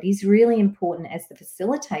 So it is really important as the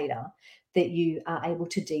facilitator that you are able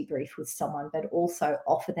to debrief with someone, but also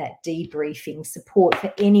offer that debriefing support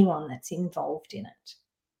for anyone that's involved in it.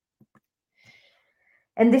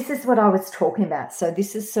 And this is what I was talking about. So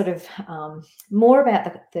this is sort of more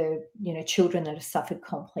about the children that have suffered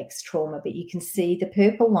complex trauma, but you can see the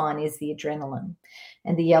purple line is the adrenaline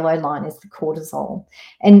and the yellow line is the cortisol.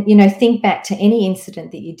 And, think back to any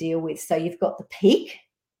incident that you deal with. So you've got the peak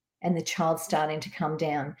and the child starting to come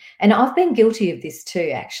down. And I've been guilty of this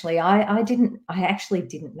too, actually. I actually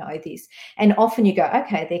didn't know this. And often you go,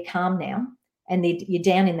 okay, they're calm now, and you're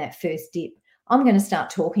down in that first dip. I'm going to start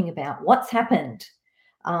talking about what's happened.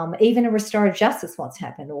 Even a restorative justice, what's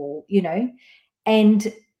happened, or,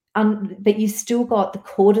 but you've still got the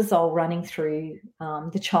cortisol running through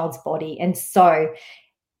the child's body. And so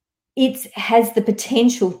it has the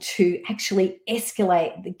potential to actually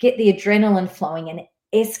escalate, get the adrenaline flowing and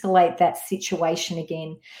escalate that situation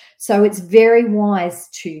again. So it's very wise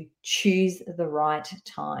to choose the right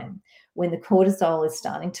time when the cortisol is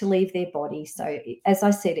starting to leave their body. So as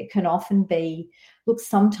I said, it can often be,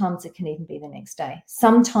 sometimes it can even be the next day.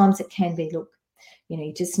 Sometimes it can be,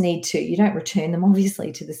 you just need to, you don't return them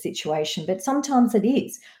obviously to the situation, but sometimes it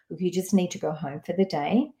is, you just need to go home for the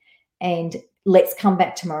day and let's come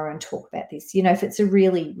back tomorrow and talk about this, if it's a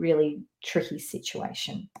really, really tricky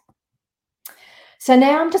situation. So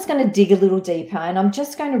now I'm just going to dig a little deeper, and I'm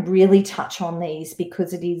just going to really touch on these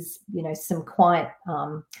because it is, some quite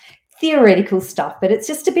theoretical stuff, but it's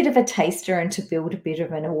just a bit of a taster and to build a bit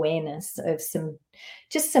of an awareness of some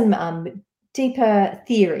deeper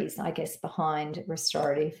theories, I guess, behind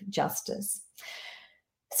restorative justice.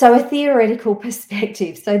 So a theoretical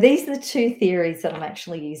perspective. So these are the 2 theories that I'm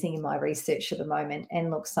actually using in my research at the moment. And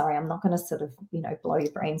look, sorry, I'm not going to sort of, blow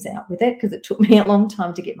your brains out with it because it took me a long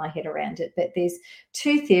time to get my head around it. But there's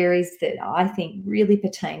 2 theories that I think really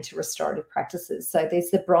pertain to restorative practices. So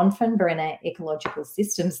there's the Bronfen-Brenner ecological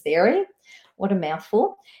systems theory. What a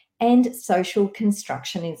mouthful. And social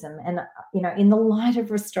constructionism. And, in the light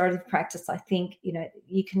of restorative practice, I think,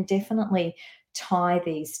 you can definitely tie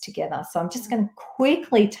these together. So I'm just going to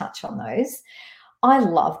quickly touch on those. I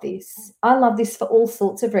love this. I love this for all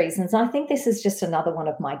sorts of reasons. I think this is just another one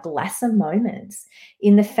of my Glasser moments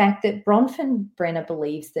in the fact that Bronfenbrenner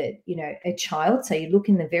believes that, a child, so you look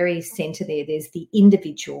in the very center there, there's the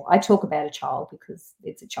individual. I talk about a child because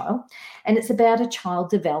it's a child, and it's about a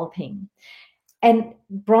child developing. And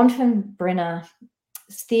Bronfenbrenner's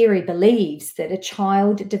theory believes that a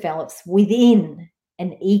child develops within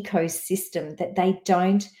an ecosystem, that they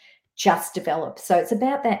don't just develop. So it's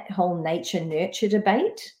about that whole nature nurture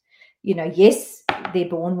debate. Yes, they're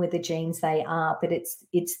born with the genes they are, but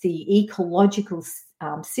it's the ecological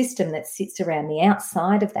system that sits around the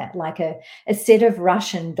outside of that, like a set of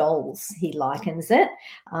Russian dolls, he likens it.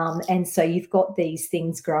 And so you've got these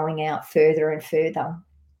things growing out further and further.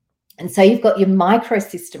 And so you've got your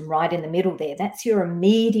microsystem right in the middle there. That's your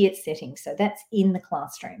immediate setting. So that's in the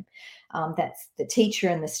classroom. That's the teacher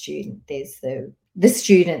and the student. There's the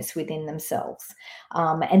students within themselves.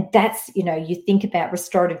 And that's, you think about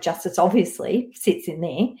restorative justice obviously sits in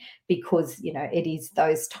there because, it is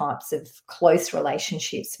those types of close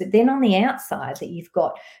relationships. But then on the outside that you've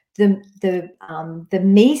got the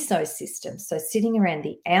mesosystem, so sitting around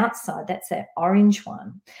the outside, that's that orange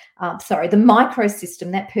one. The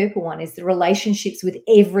microsystem, that purple one, is the relationships with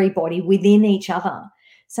everybody within each other.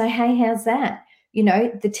 So, hey, how's that?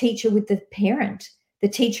 The teacher with the parent, the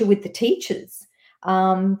teacher with the teachers,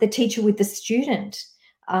 the teacher with the student.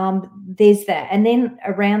 There's that. And then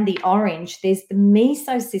around the orange, there's the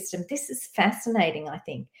mesosystem. This is fascinating, I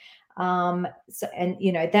think.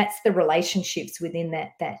 That's the relationships within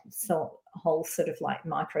that whole sort of like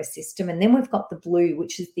microsystem. And then we've got the blue,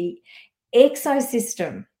 which is the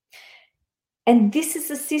exosystem. And this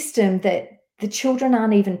is a system that the children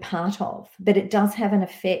aren't even part of, but it does have an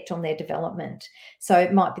effect on their development. So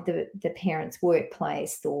it might be the parent's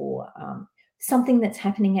workplace or something that's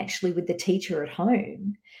happening actually with the teacher at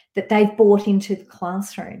home that they've brought into the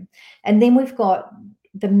classroom. And then we've got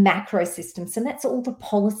the macro systems, and that's all the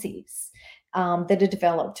policies that are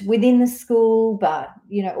developed within the school, but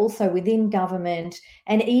also within government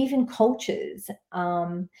and even cultures.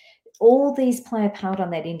 All these play a part on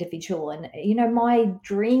that individual. And my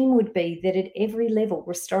dream would be that at every level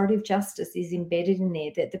restorative justice is embedded in there,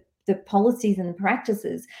 that the policies and the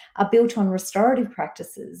practices are built on restorative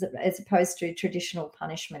practices as opposed to traditional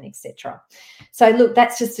punishment, etc. So look,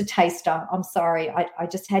 that's just a taster. I'm sorry, I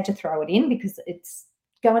just had to throw it in because it's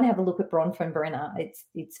go and have a look at Bronfenbrenner.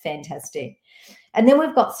 It's fantastic. And then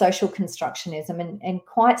we've got social constructionism, and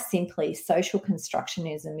quite simply, social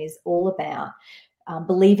constructionism is all about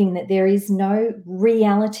believing that there is no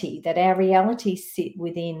reality, that our realities sit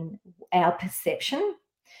within our perception,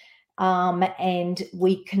 and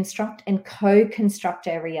we construct and co-construct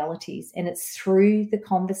our realities, and it's through the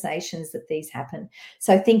conversations that these happen.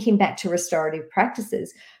 So thinking back to restorative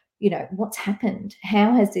practices, what's happened?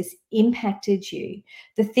 How has this impacted you?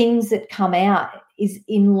 The things that come out is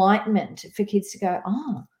enlightenment for kids to go,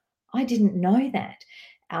 oh, I didn't know that.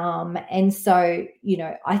 And so,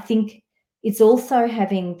 I think it's also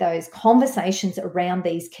having those conversations around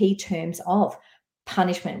these key terms of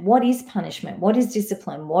punishment. What is punishment? What is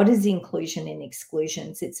discipline? What is inclusion and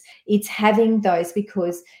exclusions? It's having those,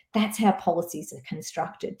 because that's how policies are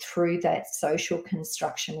constructed, through that social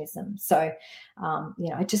constructionism. So,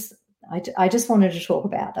 I just wanted to talk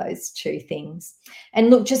about those two things. And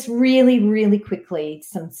look, just really, really quickly,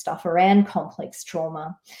 some stuff around complex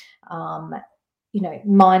trauma.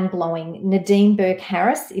 Mind-blowing. Nadine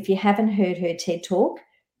Burke-Harris, if you haven't heard her TED Talk,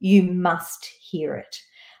 you must hear it.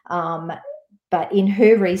 But in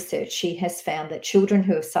her research, she has found that children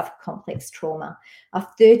who have suffered complex trauma are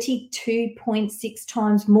 32.6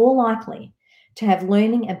 times more likely to have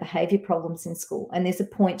learning and behaviour problems in school. And there's a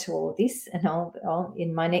point to all of this, and I'll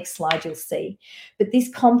in my next slide you'll see. But this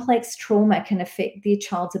complex trauma can affect the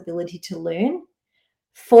child's ability to learn,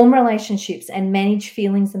 form relationships, and manage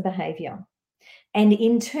feelings and behaviour. And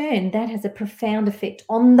in turn, that has a profound effect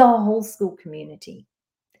on the whole school community.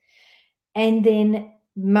 And then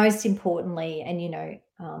most importantly, and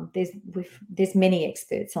there's many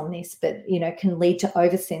experts on this, but can lead to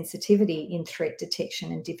oversensitivity in threat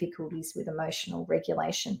detection and difficulties with emotional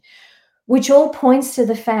regulation, which all points to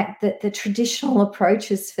the fact that the traditional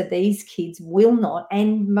approaches for these kids will not,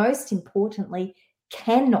 and most importantly,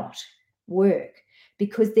 cannot work,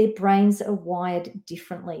 because their brains are wired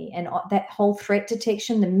differently. And that whole threat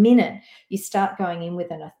detection, the minute you start going in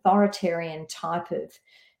with an authoritarian type of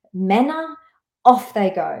manner, off they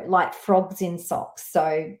go like frogs in socks.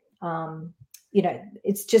 So,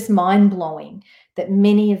 it's just mind-blowing that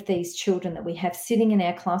many of these children that we have sitting in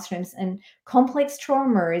our classrooms, and complex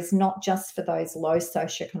trauma is not just for those low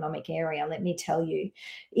socioeconomic area, let me tell you.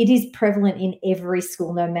 It is prevalent in every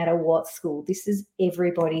school, no matter what school. This is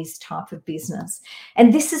everybody's type of business.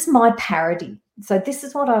 And this is my parody. So this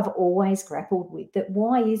is what I've always grappled with, that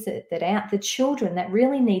why is it that the children that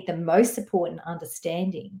really need the most support and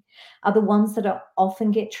understanding are the ones that are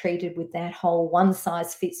often get treated with that whole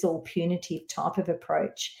one-size-fits-all punitive type of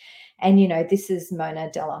approach. And, this is Mona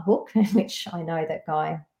Delahooke, which I know that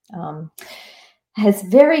Guy has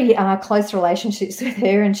very close relationships with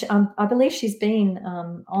her. And I believe she's been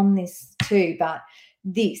on this too, but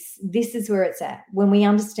this is where it's at. When we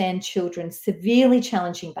understand children's severely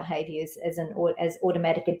challenging behaviours as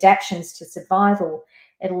automatic adaptations to survival,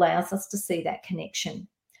 it allows us to see that connection.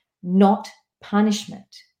 Not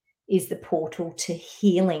punishment is the portal to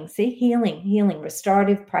healing. See, healing,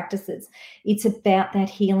 restorative practices. It's about that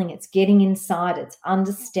healing. It's getting inside. It's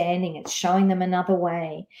understanding. It's showing them another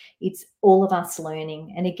way. It's all of us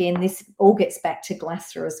learning. And again, this all gets back to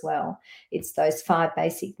Glasser as well. It's those 5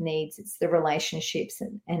 basic needs. It's the relationships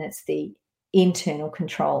and it's the internal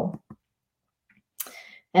control.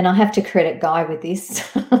 And I have to credit Guy with this.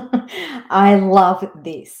 I love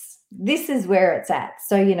this. This is where it's at.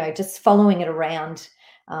 So, just following it around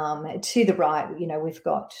to the right, we've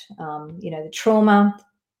got, the trauma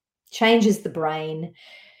changes the brain,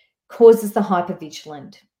 causes the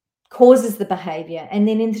hypervigilant, causes the behavior. And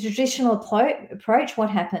then in the traditional approach, what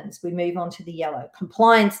happens? We move on to the yellow.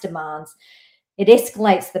 Compliance demands. It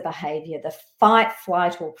escalates the behavior, the fight,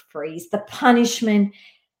 flight, or freeze. The punishment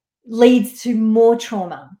leads to more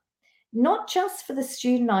trauma. Not just for the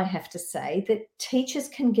student, I have to say, that teachers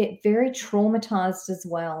can get very traumatized as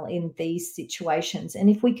well in these situations. And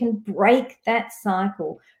if we can break that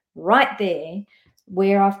cycle right there,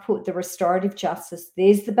 where I've put the restorative justice,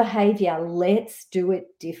 there's the behavior. Let's do it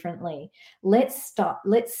differently. Let's stop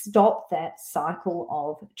that cycle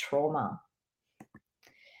of trauma.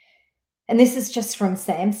 And this is just from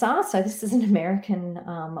SAMHSA. So this is an American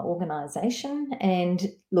organisation. And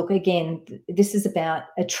look, again, this is about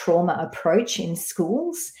a trauma approach in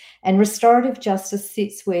schools. And restorative justice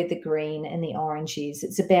sits where the green and the orange is.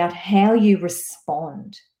 It's about how you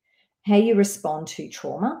respond to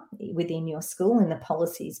trauma within your school in the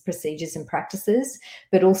policies, procedures and practices,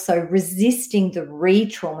 but also resisting the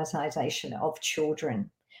re-traumatization of children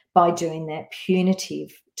by doing that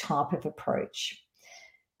punitive type of approach.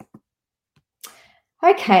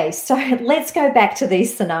 Okay, so let's go back to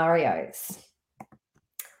these scenarios.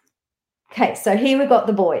 Okay, so here we've got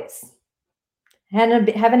the boys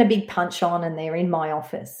having a big punch on and they're in my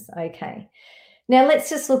office. Okay, now let's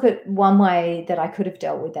just look at one way that I could have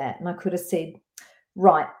dealt with that. And I could have said,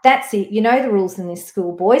 right, that's it. You know the rules in this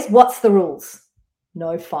school, boys. What's the rules?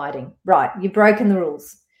 No fighting. Right, you've broken the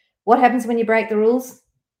rules. What happens when you break the rules?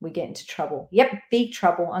 We get into trouble. Yep, big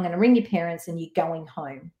trouble. I'm going to ring your parents and you're going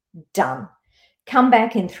home. Done. Come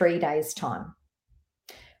back in 3 days' time.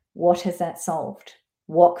 What has that solved?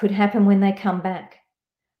 What could happen when they come back?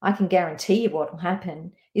 I can guarantee you what will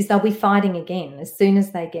happen is they'll be fighting again as soon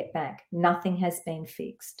as they get back. Nothing has been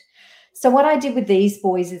fixed. So what I did with these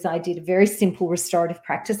boys is I did a very simple restorative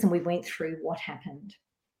practice and we went through what happened.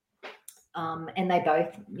 And they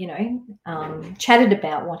both, chatted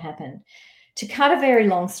about what happened. To cut a very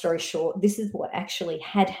long story short, this is what actually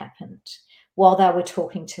had happened while they were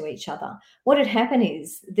talking to each other. What had happened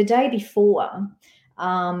is the day before,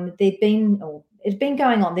 it had been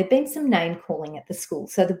going on. There'd been some name calling at the school.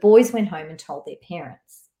 So the boys went home and told their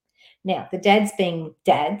parents. Now, the dads being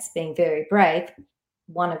very brave,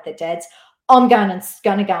 one of the dads, I'm going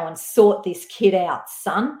to go and sort this kid out,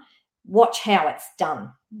 son. Watch how it's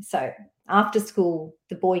done. So after school,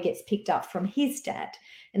 the boy gets picked up from his dad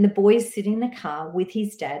and the boy is sitting in the car with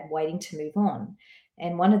his dad waiting to move on.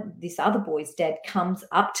 And this other boy's dad comes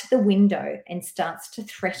up to the window and starts to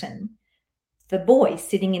threaten the boy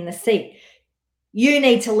sitting in the seat. You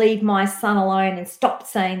need to leave my son alone and stop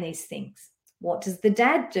saying these things. What does the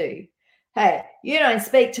dad do? Hey, you don't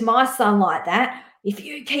speak to my son like that. If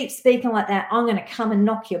you keep speaking like that, I'm going to come and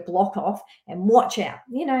knock your block off and watch out.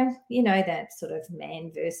 You know that sort of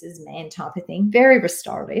man versus man type of thing. Very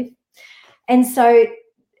restorative. And so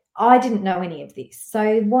I didn't know any of this.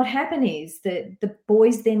 So what happened is that the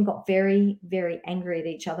boys then got very, very angry at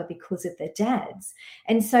each other because of their dads.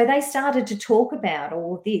 And so they started to talk about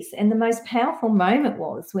all of this. And the most powerful moment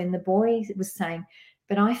was when the boy was saying,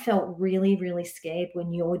 but I felt really, really scared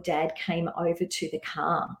when your dad came over to the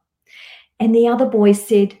car. And the other boy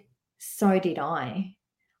said, so did I.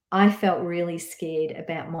 I felt really scared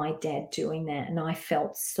about my dad doing that, and I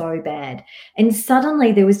felt so bad. And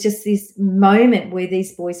suddenly there was just this moment where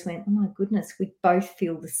these boys went, oh my goodness, we both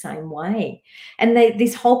feel the same way. And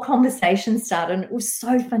this whole conversation started, and it was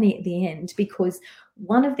so funny at the end, because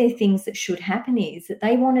one of their things that should happen is that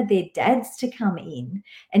they wanted their dads to come in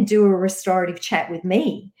and do a restorative chat with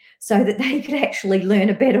me so that they could actually learn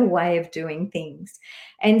a better way of doing things.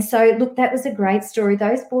 And so, look, that was a great story.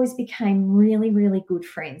 Those boys became really, really good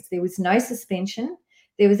friends. There was no suspension.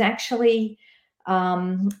 There was actually,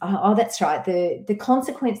 that's right. The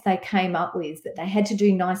consequence they came up with, that they had to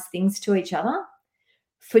do nice things to each other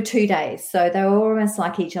for 2 days. So they were almost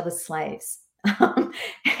like each other's slaves.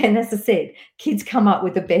 And as I said, kids come up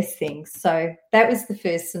with the best things. So that was the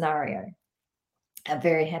first scenario, a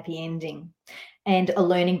very happy ending and a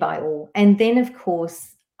learning by all. And then, of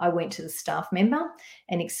course, I went to the staff member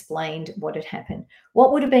and explained what had happened.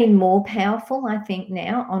 What would have been more powerful, I think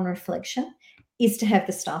now on reflection, is to have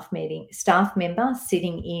the staff member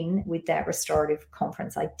sitting in with that restorative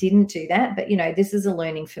conference. I didn't do that, but, this is a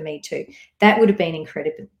learning for me too. That would have been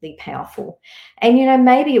incredibly powerful. And,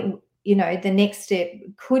 maybe the next step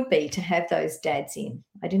could be to have those dads in.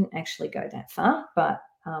 I didn't actually go that far, but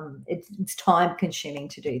it's time consuming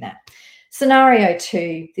to do that. Scenario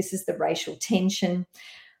 2, this is the racial tension.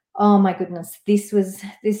 Oh my goodness, this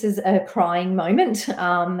is a crying moment.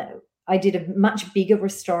 I did a much bigger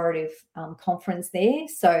restorative conference there.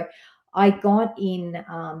 So I got in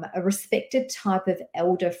a respected type of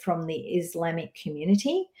elder from the Islamic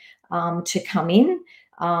community to come in.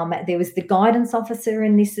 There was the guidance officer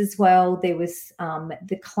in this as well. There was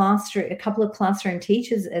a couple of classroom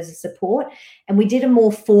teachers as a support, and we did a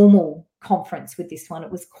more formal conference with this one.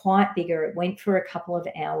 It was quite bigger. It went for a couple of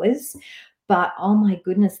hours, but oh my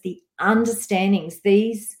goodness, the understandings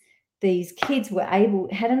these kids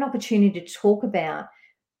had an opportunity to talk about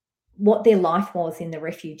what their life was in the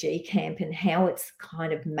refugee camp and how it's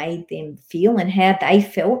kind of made them feel and how they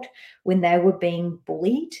felt when they were being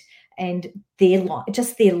bullied, and their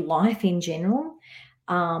life in general.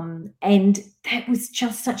 And that was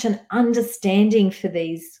just such an understanding for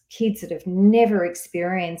these kids that have never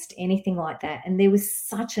experienced anything like that. And there was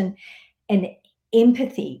such an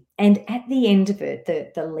empathy. And at the end of it,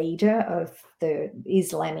 the leader of the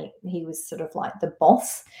Islamic, he was sort of like the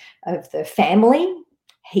boss of the family.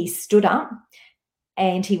 He stood up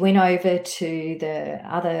and he went over to the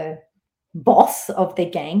other boss of the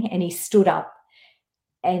gang, and he stood up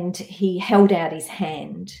and he held out his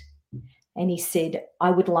hand and he said,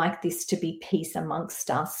 I would like this to be peace amongst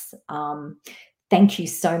us. Thank you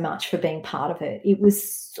so much for being part of it. It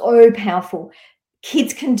was so powerful.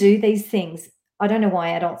 Kids can do these things. I don't know why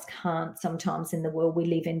adults can't sometimes in the world we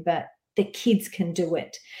live in, but the kids can do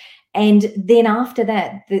it. And then after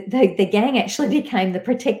that, the gang actually became the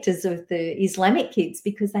protectors of the Islamic kids,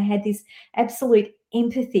 because they had this absolute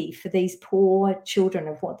empathy for these poor children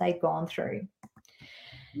of what they'd gone through.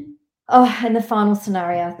 Oh, and the final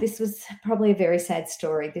scenario, this was probably a very sad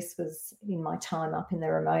story. This was in my time up in the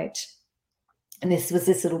remote. And this was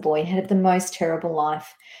this little boy. He had the most terrible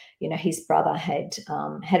life. His brother had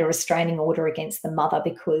a restraining order against the mother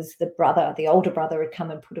because the older brother had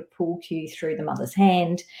come and put a pool cue through the mother's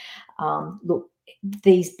hand. Look,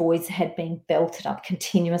 these boys had been belted up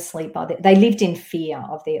continuously they lived in fear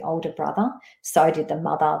of their older brother. So did the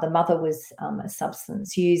mother. The mother was a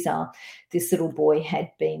substance user. This little boy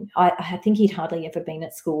had been, I think he'd hardly ever been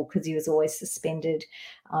at school because he was always suspended.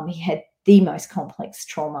 He had the most complex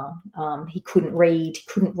trauma. He couldn't read, he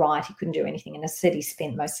couldn't write, he couldn't do anything. And as I said, he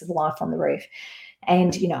spent most of his life on the roof.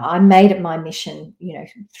 And, I made it my mission,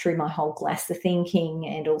 through my whole Glasser thinking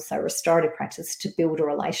and also restorative practice, to build a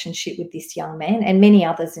relationship with this young man and many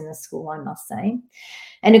others in the school, I must say.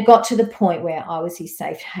 And it got to the point where I was his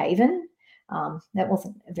safe haven. That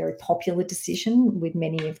wasn't a very popular decision with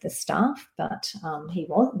many of the staff, but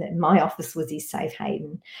my office was his safe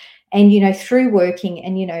haven. And, through working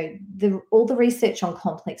and, all the research on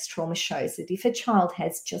complex trauma shows that if a child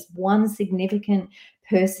has just one significant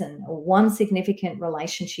person or one significant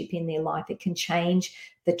relationship in their life, it can change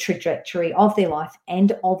the trajectory of their life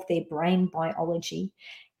and of their brain biology.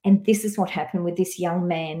 And this is what happened with this young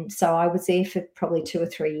man. So I was there for probably 2 or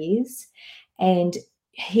 3 years, and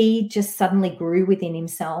he just suddenly grew within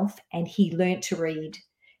himself and he learnt to read.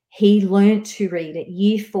 He learnt to read. At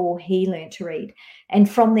year 4, he learnt to read. And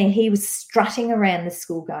from there, he was strutting around the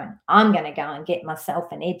school going, I'm going to go and get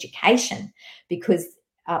myself an education, because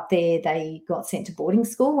up there they got sent to boarding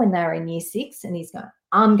school when they were in year 6. And he's going,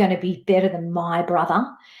 I'm going to be better than my brother.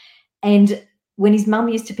 And when his mum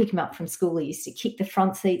used to pick him up from school, he used to kick the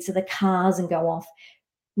front seats of the cars and go off.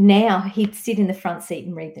 now he'd sit in the front seat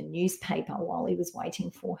and read the newspaper while he was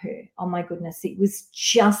waiting for her. Oh my goodness, it was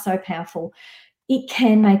just so powerful. It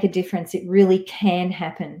can make a difference. It really can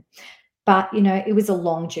happen. But, it was a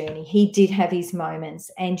long journey. He did have his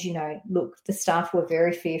moments. And, look, the staff were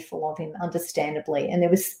very fearful of him, understandably. And there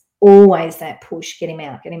was always that push, get him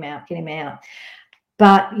out, get him out, get him out.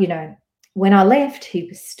 But, when I left, he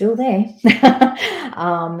was still there,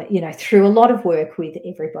 through a lot of work with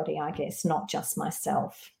everybody, I guess, not just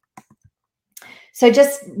myself. So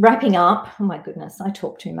just wrapping up, oh my goodness, I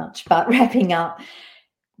talk too much, but wrapping up,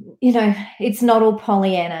 it's not all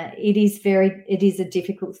Pollyanna. It is a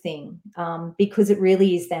difficult thing because it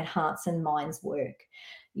really is that hearts and minds work.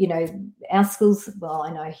 Our schools, well,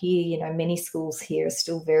 I know here, many schools here are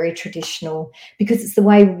still very traditional because it's the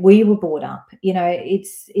way we were brought up.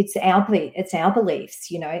 It's our beliefs,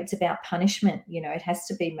 it's about punishment. It has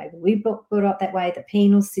to be, maybe we brought up that way, the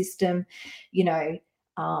penal system, a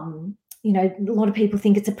lot of people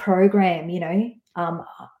think it's a program,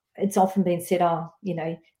 it's often been said,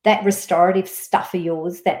 that restorative stuff of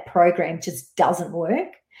yours, that program just doesn't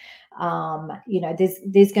work.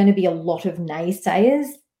 There's going to be a lot of naysayers,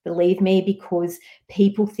 believe me, because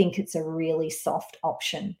people think it's a really soft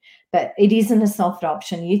option, but it isn't a soft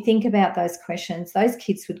option. You think about those questions, those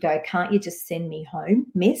kids would go, can't you just send me home,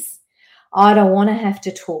 miss? I don't want to have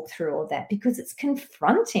to talk through all that because it's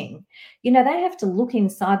confronting. They have to look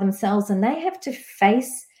inside themselves and they have to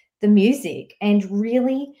face the music and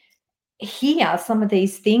really hear some of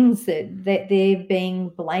these things that they're being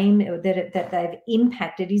blamed or that they've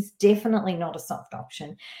impacted is definitely not a soft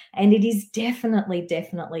option. And it is definitely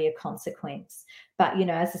a consequence. But,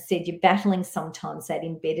 as I said, you're battling sometimes that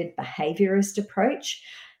embedded behaviourist approach,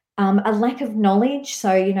 a lack of knowledge.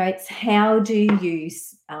 So, it's how do you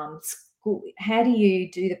how do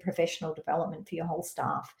you do the professional development for your whole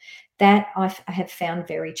staff? That I have found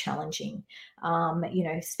very challenging,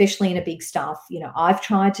 especially in a big staff. I've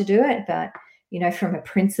tried to do it, but, from a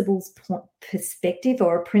principal's perspective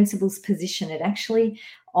or a principal's position, it actually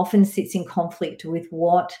often sits in conflict with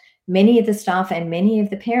what many of the staff and many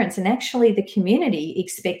of the parents and actually the community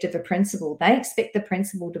expect of a principal. They expect the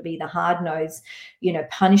principal to be the hard-nosed,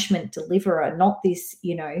 punishment deliverer, not this,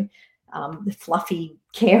 the fluffy,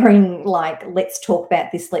 caring, like, let's talk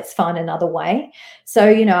about this, let's find another way. So,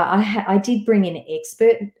 I did bring in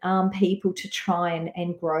expert people to try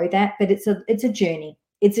and grow that, but it's a journey.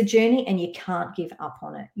 It's a journey and you can't give up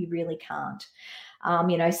on it. You really can't.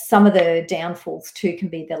 Some of the downfalls too can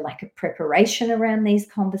be the lack of preparation around these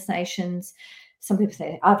conversations. Some people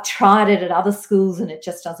say, I've tried it at other schools and it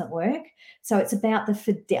just doesn't work. So it's about the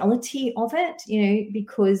fidelity of it,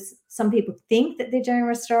 because some people think that they're doing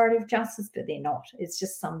restorative justice, but they're not. It's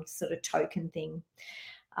just some sort of token thing.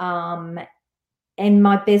 And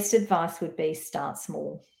my best advice would be start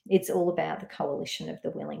small. It's all about the coalition of the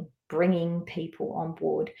willing, bringing people on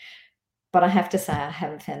board. But I have to say, I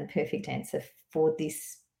haven't found the perfect answer for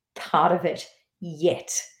this part of it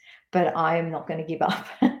yet. But I am not going to give up.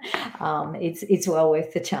 It's well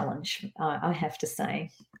worth the challenge, I have to say.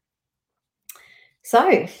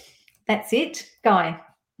 So that's it, Guy.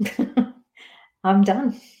 I'm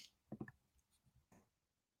done.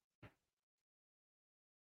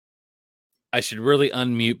 I should really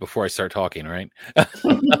unmute before I start talking, right?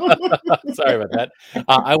 Sorry about that.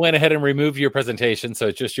 I went ahead and removed your presentation, so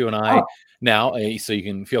it's just you and I now, so you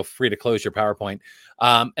can feel free to close your PowerPoint.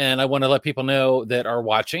 And I want to let people know that are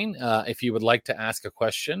watching, if you would like to ask a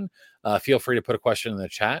question, feel free to put a question in the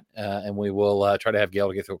chat, and we will try to have Gail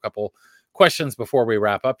to get through a couple questions before we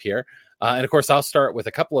wrap up here. And of course, I'll start with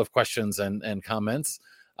a couple of questions and comments.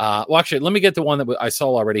 Well, actually, let me get the one that I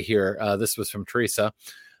saw already here. This was from Teresa.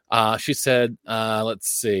 She said, let's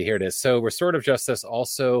see, here it is. So restorative justice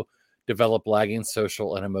also develop lagging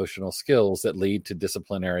social and emotional skills that lead to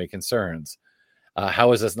disciplinary concerns.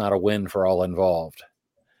 How is this not a win for all involved?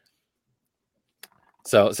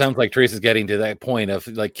 So it sounds like Teresa's getting to that point of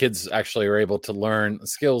like kids actually are able to learn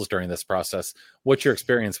skills during this process. What's your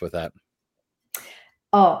experience with that?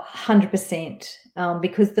 Oh, 100%.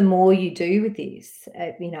 Because the more you do with this,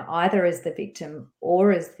 either as the victim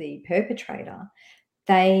or as the perpetrator,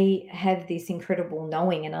 they have this incredible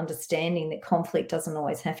knowing and understanding that conflict doesn't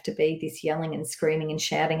always have to be this yelling and screaming and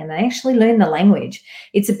shouting, and they actually learn the language.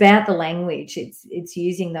 It's about the language. It's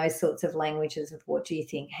using those sorts of languages of what do you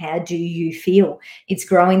think? How do you feel? It's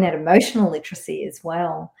growing that emotional literacy as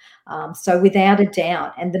well. So without a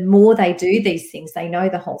doubt, and the more they do these things, they know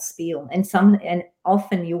the whole spiel. And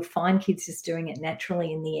often you'll find kids just doing it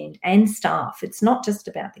naturally in the end, and staff. It's not just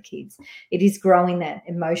about the kids. It is growing that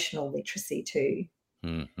emotional literacy too.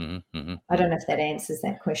 Mm-hmm, I mm-hmm. don't know if that answers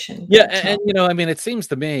that question, Yeah, but and I mean, it seems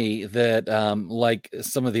to me that like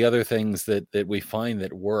some of the other things that we find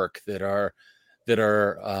that work that are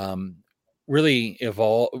really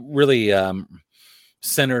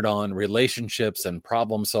centered on relationships and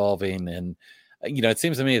problem solving, and it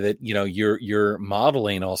seems to me that you're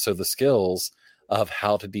modeling also the skills of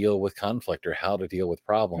how to deal with conflict or how to deal with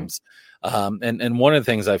problems. And one of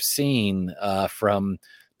the things I've seen from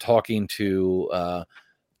talking to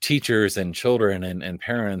teachers and children and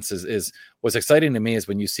parents is what's exciting to me is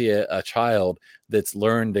when you see a child that's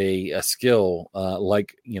learned a skill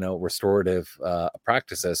like restorative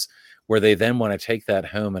practices, where they then want to take that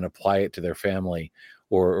home and apply it to their family,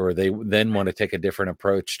 or they then want to take a different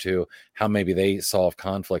approach to how maybe they solve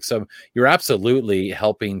conflict. So you're absolutely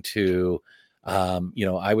helping to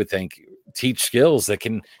I would think teach skills that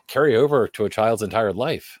can carry over to a child's entire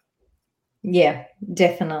life. yeah,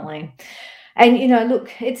 definitely. And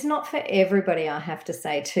look, it's not for everybody, I have to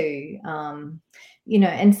say too.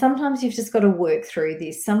 And sometimes you've just got to work through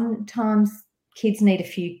this. Sometimes kids need a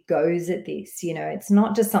few goes at this. It's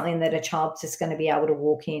not just something that a child's just going to be able to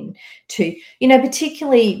walk in to.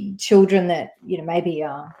 Particularly children that maybe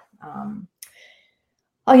are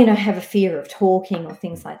have a fear of talking or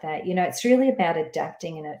things like that. It's really about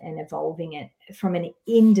adapting and evolving it from an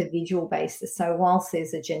individual basis. So whilst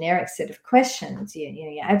there's a generic set of questions,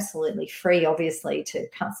 you're absolutely free, obviously, to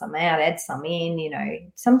cut some out, add some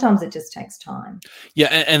in. Sometimes it just takes time. Yeah,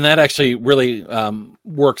 and that actually really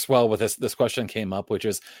works well with this question came up, which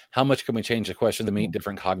is how much can we change the question to meet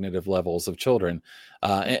different cognitive levels of children?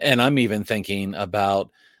 And I'm even thinking about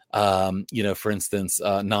for instance,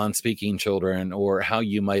 non-speaking children, or how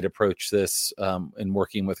you might approach this in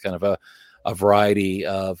working with kind of a variety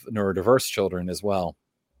of neurodiverse children as well.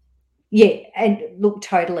 Yeah, and look,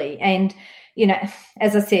 totally. And,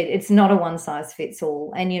 as I said, it's not a one size fits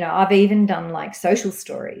all. And, I've even done like social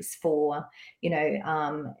stories for,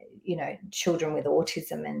 children with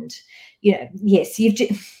autism. And, yes,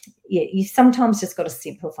 you sometimes just got to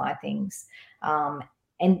simplify things.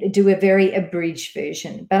 And do a very abridged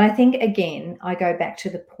version. But I think, again, I go back to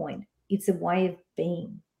the point. It's a way of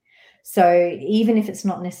being. So even if it's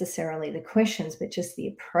not necessarily the questions, but just the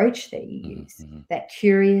approach that you use, that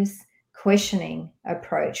curious, questioning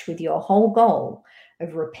approach with your whole goal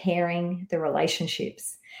of repairing the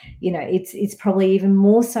relationships, it's probably even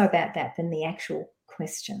more so about that than the actual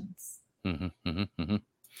questions.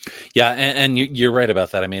 Yeah, and you're right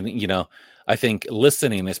about that. I mean, I think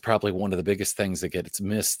listening is probably one of the biggest things that gets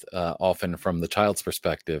missed often from the child's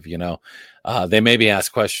perspective. They maybe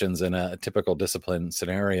ask questions in a typical discipline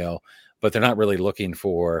scenario, but they're not really looking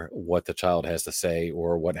for what the child has to say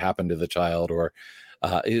or what happened to the child. Or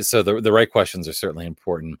so the right questions are certainly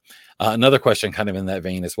important. Another question, kind of in that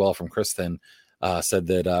vein as well, from Kristen, said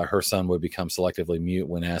that her son would become selectively mute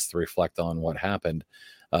when asked to reflect on what happened.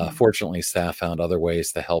 Fortunately, staff found other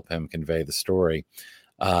ways to help him convey the story.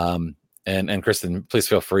 And Kristen, please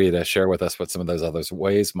feel free to share with us what some of those other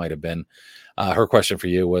ways might have been. Her question for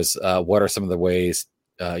you was, what are some of the ways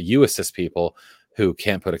you assist people who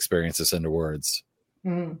can't put experiences into words?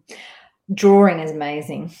 Drawing is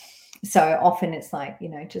amazing. So often it's like,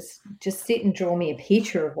 just sit and draw me a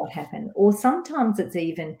picture of what happened. Or sometimes it's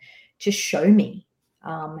even just show me,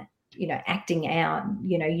 acting out,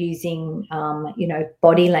 using,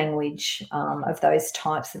 body language of those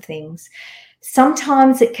types of things.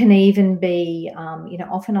 Sometimes it can even be,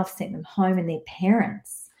 often I've sent them home and their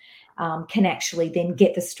parents can actually then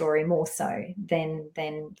get the story more so than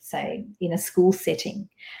say in a school setting,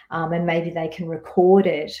 and maybe they can record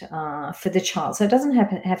it for the child, so it doesn't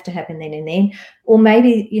have to happen then and then. Or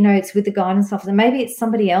maybe it's with the guidance officer, maybe it's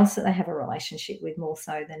somebody else that they have a relationship with more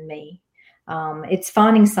so than me. It's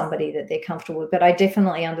finding somebody that they're comfortable with. But I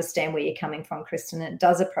definitely understand where you're coming from, Kristen. It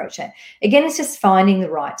does approach that. Again, it's just finding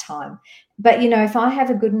the right time. But,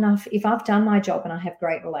 if I've done my job and I have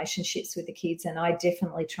great relationships with the kids, and I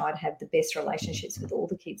definitely try to have the best relationships with all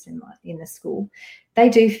the kids in the school,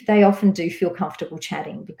 they often do feel comfortable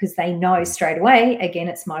chatting because they know straight away, again,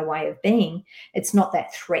 it's my way of being. It's not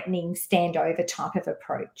that threatening standover type of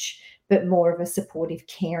approach, but more of a supportive,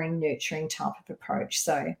 caring, nurturing type of approach.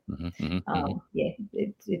 So,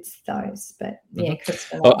 it's those. But yeah,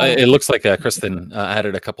 Kristen. Well, it looks like Kristen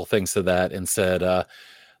added a couple things to that and said,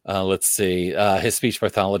 let's see, his speech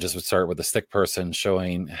pathologist would start with a stick person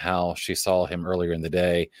showing how she saw him earlier in the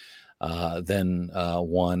day. Then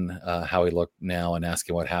how he looked now and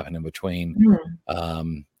asking what happened in between.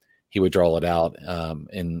 he would draw it out.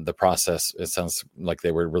 In the process, it sounds like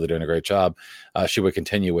they were really doing a great job. She would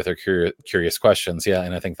continue with her curious questions. Yeah,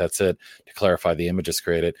 and I think that's it, to clarify the images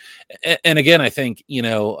created. And again, I think,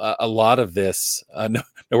 a lot of this, no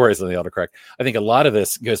worries on the autocorrect. I think a lot of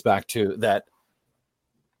this goes back to that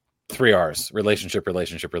 3 R's: relationship,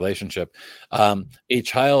 relationship, relationship. A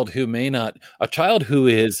child who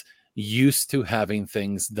is used to having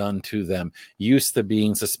things done to them, used to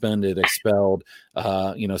being suspended, expelled,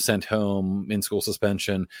 sent home, in school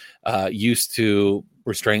suspension, used to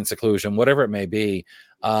restraint, seclusion, whatever it may be.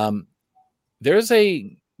 There's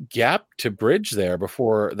a gap to bridge there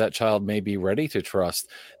before that child may be ready to trust,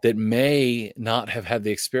 that may not have had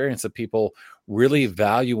the experience of people really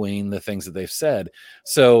valuing the things that they've said.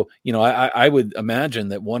 So, I would imagine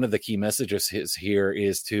that one of the key messages here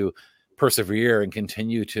is to persevere and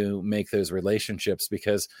continue to make those relationships,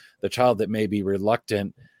 because the child that may be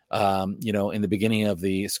reluctant, in the beginning of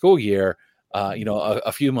the school year,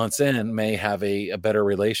 a few months in may have a better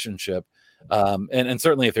relationship. And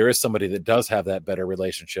certainly if there is somebody that does have that better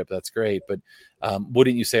relationship, that's great. But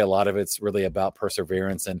wouldn't you say a lot of it's really about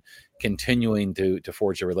perseverance and continuing to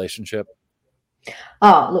forge a relationship?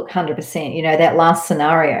 Oh, look, 100%. That last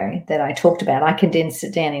scenario that I talked about, I condensed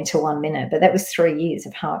it down into 1 minute, but that was 3 years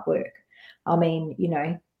of hard work. I mean,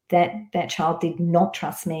 that child did not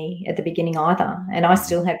trust me at the beginning either. And I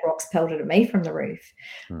still had rocks pelted at me from the roof,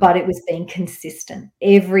 but it was being consistent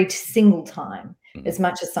every single time. As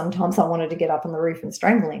much as sometimes I wanted to get up on the roof and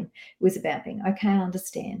strangle him, it was about being, okay, I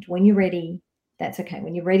understand. When you're ready, that's okay.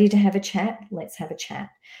 When you're ready to have a chat, let's have a chat.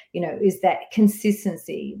 Is that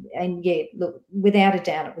consistency. And yeah, look, without a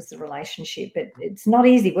doubt, it was the relationship, but it's not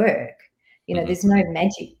easy work. There's no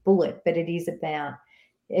magic bullet, but it is about,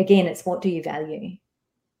 again, it's what do you value?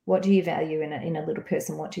 What do you value in a little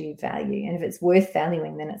person? What do you value? And if it's worth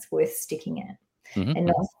valuing, then it's worth sticking at, and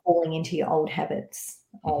not falling into your old habits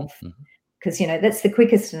of, because, that's the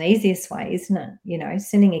quickest and easiest way, isn't it?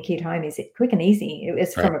 Sending a kid home is quick and easy.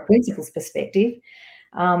 It's right. From a principal's perspective,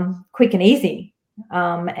 quick and easy.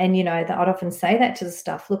 And, I'd often say that to the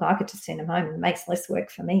staff, look, I could just send them home. It makes less work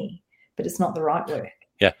for me, but it's not the right work.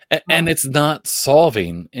 Yeah. And it's not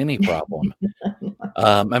solving any problem.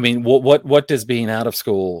 I mean, what does being out of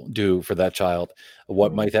school do for that child?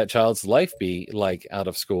 What might that child's life be like out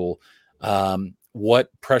of school? What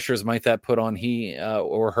pressures might that put on he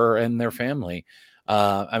or her and their family?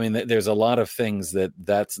 I mean, there's a lot of things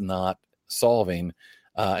that's not solving.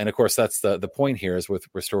 And of course, that's the point here is with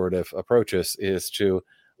restorative approaches is to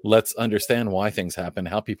let's understand why things happen,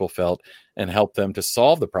 how people felt, and help them to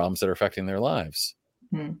solve the problems that are affecting their lives.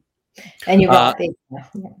 And you're right.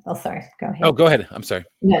 Oh, sorry. Go ahead. Oh, go ahead. I'm sorry.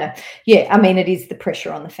 No. Yeah. I mean, it is the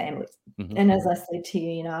pressure on the family. And as I said to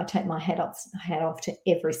you, I take my hat off to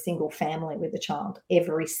every single family with a child,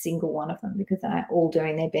 every single one of them, because they're all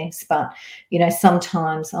doing their best. But,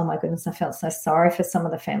 sometimes, oh my goodness, I felt so sorry for some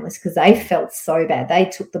of the families because they felt so bad. They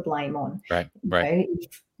took the blame on. Right.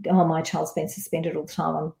 My child's been suspended all the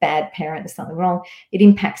time. I'm a bad parent. There's something wrong. It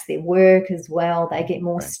impacts their work as well. They get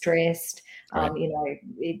more stressed. Right.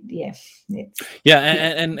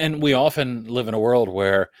 And we often live in a world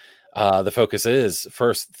where the focus is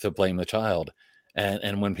first to blame the child,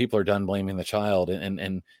 and when people are done blaming the child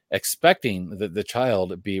and expecting that the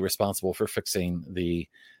child be responsible for fixing the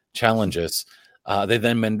challenges, they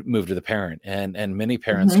then move to the parent, and many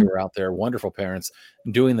parents who are out there, wonderful parents,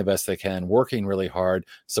 doing the best they can, working really hard,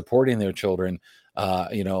 supporting their children,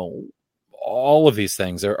 all of these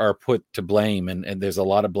things are put to blame, and there's a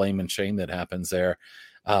lot of blame and shame that happens there,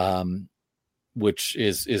 which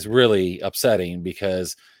is really upsetting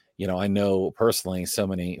because, I know personally so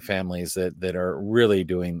many families that are really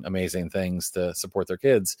doing amazing things to support their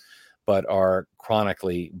kids, but are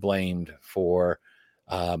chronically blamed for,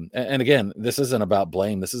 and again, this isn't about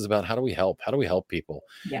blame. This is about how do we help people?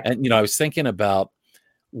 Yeah. And, I was thinking about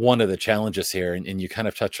one of the challenges here, and you kind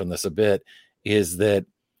of touched on this a bit, is that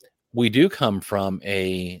we do come from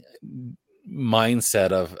a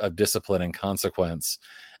mindset of discipline and consequence.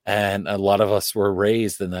 And a lot of us were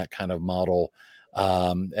raised in that kind of model.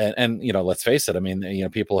 And let's face it. I mean,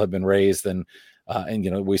 people have been raised and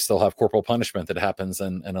we still have corporal punishment that happens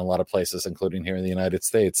in a lot of places, including here in the United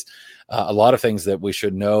States. A lot of things that we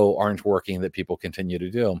should know aren't working that people continue to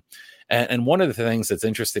do. And one of the things that's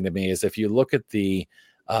interesting to me is if you look at the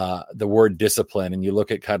word discipline and you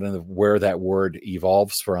look at kind of where that word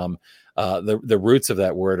evolves from, the roots of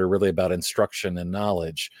that word are really about instruction and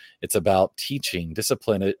knowledge. It's about teaching.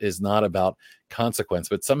 Discipline is not about consequence,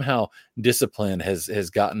 but somehow discipline has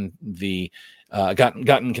gotten the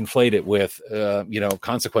gotten conflated with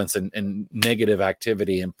consequence and negative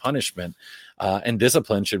activity and punishment. And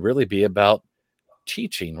discipline should really be about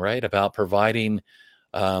teaching, right? About providing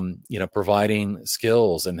providing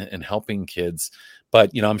skills and helping kids.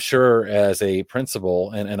 But I'm sure as a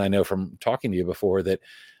principal, and I know from talking to you before that,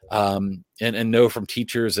 and know from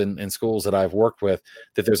teachers and schools that I've worked with,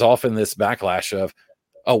 that there's often this backlash of,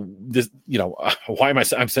 oh, this, why am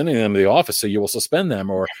I'm sending them to the office, so you will suspend them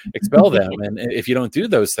or expel them. And if you don't do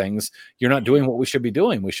those things, you're not doing what we should be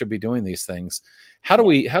doing. We should be doing these things. How do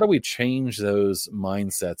we change those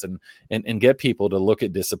mindsets and get people to look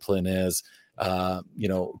at discipline as,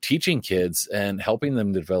 teaching kids and helping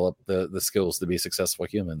them develop the skills to be successful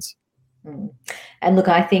humans? And look,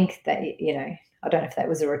 I think that, I don't know if that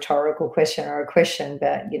was a rhetorical question or a question,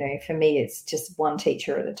 but, for me, it's just one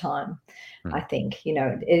teacher at a time. I think,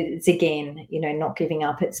 it's again, not giving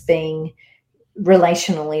up. It's being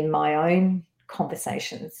relational in my own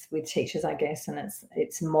conversations with teachers, I guess, and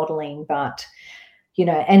it's modeling, but,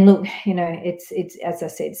 and look, it's, as I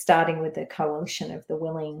said, starting with the coalition of the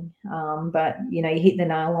willing, but, you hit the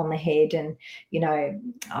nail on the head. And,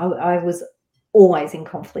 I was always in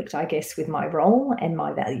conflict, I guess, with my role and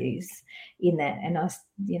my values in that. And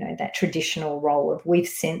that traditional role of, we've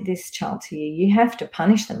sent this child to you, you have to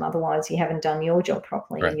punish them, otherwise you haven't done your job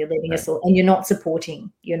properly. Right. And you're letting us all, and you're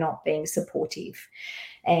not being supportive.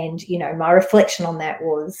 And, my reflection on that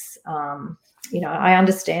was, I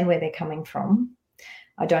understand where they're coming from.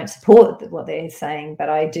 I don't support what they're saying, but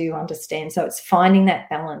I do understand. So it's finding that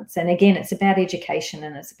balance. And again, it's about education,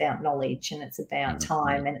 and it's about knowledge, and it's about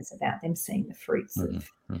time, and it's about them seeing the fruits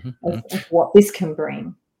of what this can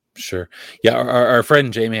bring. Sure. Yeah. Our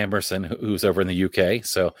friend Jamie Emerson, who's over in the UK,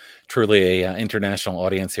 so truly a international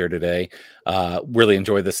audience here today, really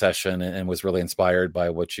enjoyed the session and was really inspired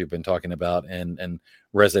by what you've been talking about and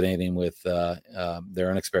resonating with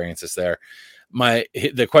their own experiences there.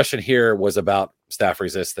 The question here was about staff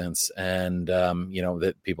resistance, and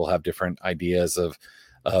that people have different ideas of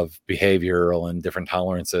behavioral and different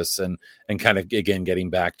tolerances, and kind of, again, getting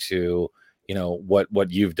back to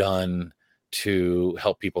what you've done to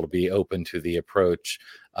help people to be open to the approach,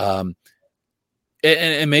 and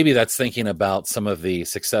maybe that's thinking about some of the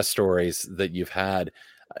success stories that you've had.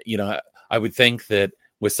 I would think that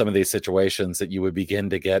with some of these situations that you would begin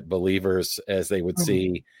to get believers as they would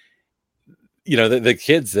see the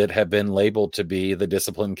kids that have been labeled to be the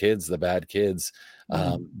disciplined kids, the bad kids,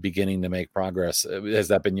 beginning to make progress. Has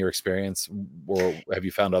that been your experience, or have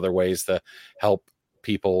you found other ways to help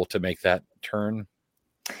people to make that turn?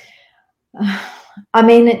 I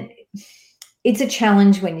mean, it's a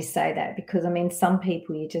challenge when you say that, because, some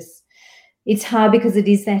people it's hard because it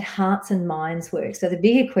is that hearts and minds work. So the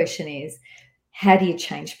bigger question is, how do you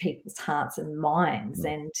change people's hearts and minds?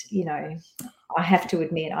 And, I have to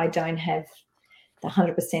admit, I don't have the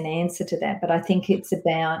 100% answer to that, but I think it's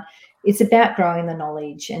about growing the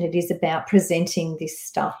knowledge, and it is about presenting this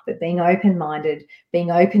stuff, but being open-minded, being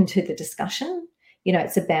open to the discussion.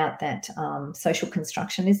 It's about that social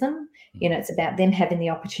constructionism. It's about them having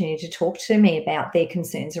the opportunity to talk to me about their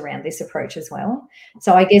concerns around this approach as well.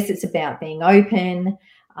 So I guess it's about being open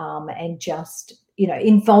and just,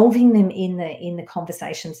 involving them in the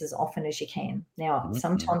conversations as often as you can. Now,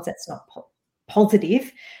 sometimes that's not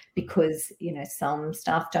positive, because, some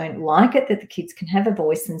staff don't like it that the kids can have a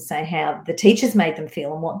voice and say how the teachers made them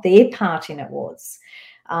feel and what their part in it was.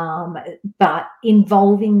 But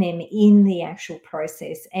involving them in the actual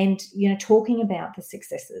process, and, talking about the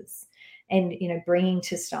successes, and, bringing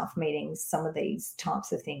to staff meetings some of these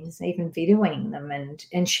types of things, even videoing them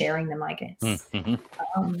and sharing them, I guess.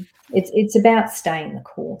 It's about staying the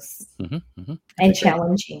course and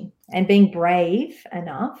challenging, and being brave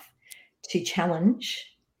enough to challenge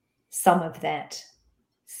some of that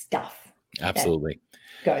stuff. Absolutely.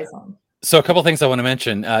 That goes on. So a couple of things I want to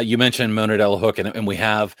mention. You mentioned Mona Delahooke, and we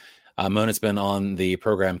have Mona's been on the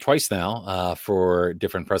program twice now for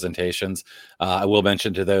different presentations. I will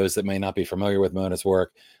mention to those that may not be familiar with Mona's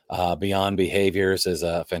work, Beyond Behaviors is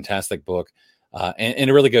a fantastic book. And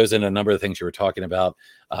it really goes into a number of things you were talking about.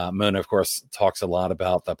 Mona, of course, talks a lot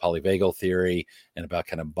about the polyvagal theory and about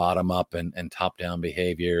kind of bottom up and top down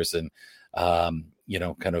behaviors, and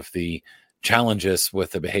kind of the challenges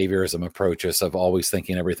with the behaviorism approaches of always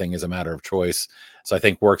thinking everything is a matter of choice. So I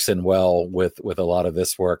think works in well with a lot of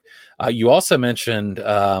this work. You also mentioned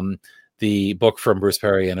the book from Bruce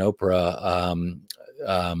Perry and Oprah.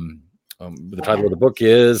 The title of the book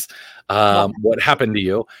is What Happened to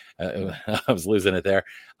You? I was losing it there,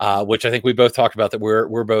 which I think we both talked about, that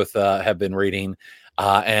we're both have been reading.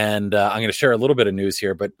 And I'm going to share a little bit of news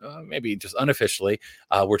here, but maybe just unofficially,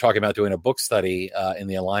 we're talking about doing a book study in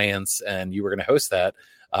the Alliance, and you were going to host that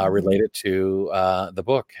related to the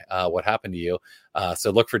book, What Happened to You.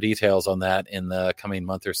 So look for details on that in the coming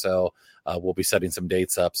month or so. We'll be setting some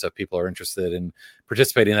dates up. So if people are interested in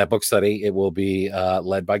participating in that book study, it will be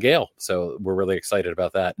led by Gail. So we're really excited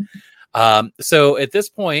about that. So at this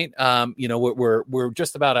point, we're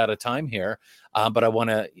just about out of time here, but I want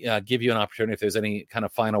to give you an opportunity if there's any kind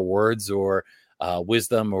of final words or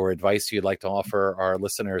wisdom or advice you'd like to offer our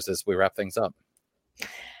listeners as we wrap things up.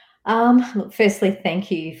 Look, firstly,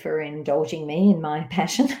 thank you for indulging me in my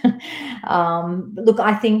passion. Look,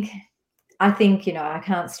 I think, I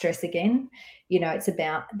can't stress again, it's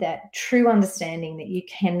about that true understanding that you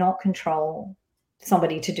cannot control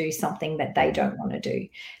somebody to do something that they don't want to do.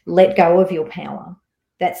 Let go of your power.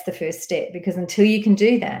 That's the first step, because until you can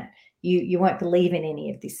do that, you won't believe in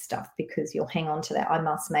any of this stuff, because you'll hang on to that. I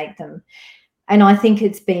must make them. And I think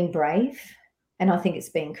it's being brave, and I think it's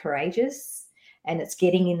being courageous, and it's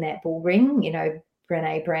getting in that bull ring.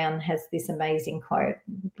 Brené Brown has this amazing quote.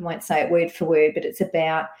 I won't say it word for word, but it's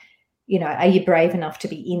about, are you brave enough to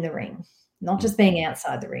be in the ring? Not just being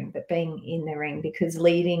outside the ring, but being in the ring, because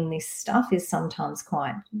leading this stuff is sometimes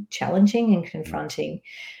quite challenging and confronting.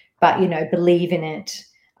 But, believe in it.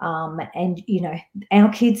 And,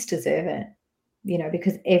 our kids deserve it,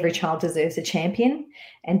 because every child deserves a champion.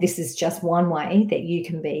 And this is just one way that you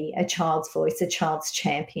can be a child's voice, a child's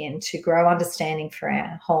champion, to grow understanding for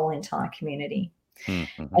our whole entire community.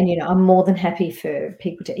 Mm-hmm. And, I'm more than happy for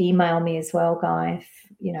people to email me as well, Guy.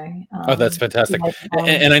 Oh, that's fantastic.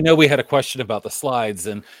 And I know we had a question about the slides,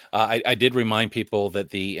 and I did remind people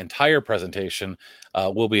that the entire presentation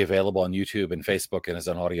will be available on YouTube and Facebook and as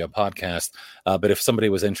an audio podcast. But if somebody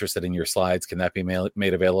was interested in your slides, can that be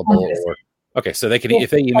made available? Or, okay, so they can,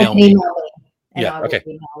 if they email me. Yeah, okay.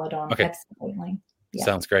 Email it on. Okay. Absolutely. Yeah.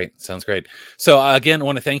 Sounds great. So again, I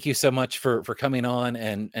want to thank you so much for coming on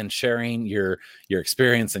and sharing your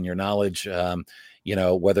experience and your knowledge.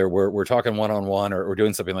 Whether we're talking one-on-one or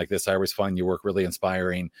doing something like this, I always find your work really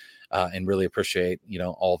inspiring and really appreciate,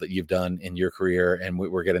 all that you've done in your career. And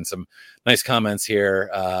we're getting some nice comments here,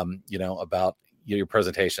 about your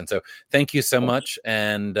presentation. So thank you so much.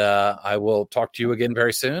 And I will talk to you again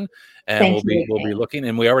very soon. And we'll be looking,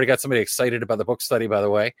 and we already got somebody excited about the book study, by the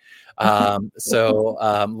way.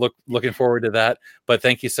 Looking forward to that. But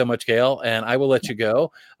thank you so much, Gail. And I will let you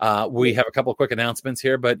go. We have a couple of quick announcements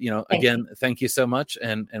here, but again, thank you so much,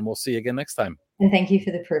 and we'll see you again next time. And thank you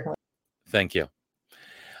for the privilege. Thank you.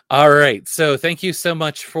 All right. So thank you so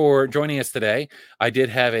much for joining us today. I did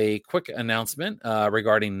have a quick announcement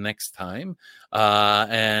regarding next time.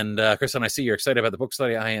 Kristen, I see you're excited about the book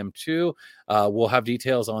study. I am too. We'll have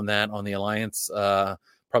details on that on the Alliance.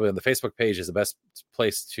 Probably on the Facebook page is the best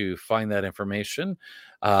place to find that information.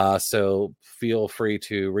 So feel free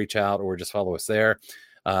to reach out or just follow us there.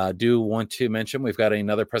 Do want to mention we've got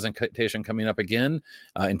another presentation coming up again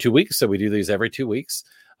in 2 weeks. So we do these every 2 weeks.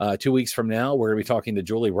 2 weeks from now, we're going to be talking to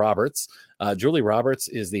Julie Roberts. Julie Roberts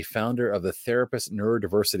is the founder of the Therapist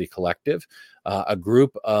Neurodiversity Collective, a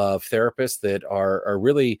group of therapists that are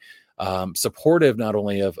really supportive not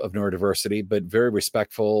only of neurodiversity, but very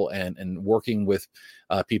respectful and working with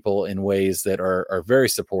people in ways that are very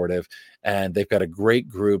supportive. And they've got a great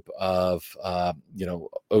group of,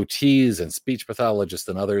 OTs and speech pathologists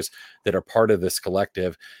and others that are part of this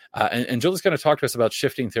collective. And Julie's going to talk to us about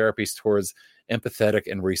shifting therapies towards empathetic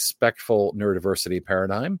and respectful neurodiversity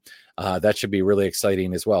paradigm. That should be really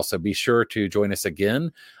exciting as well. So be sure to join us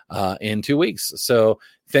again in 2 weeks. So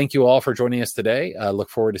thank you all for joining us today. Look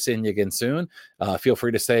forward to seeing you again soon. Feel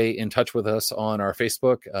free to stay in touch with us on our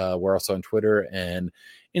Facebook. We're also on Twitter and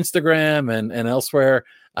Instagram and elsewhere.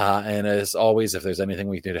 And as always, if there's anything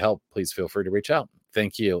we can do to help, please feel free to reach out.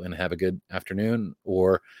 Thank you, and have a good afternoon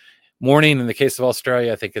or morning. In the case of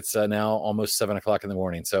Australia, I think it's now almost 7:00 in the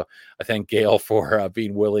morning. So I thank Gail for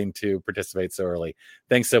being willing to participate so early.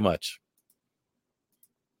 Thanks so much.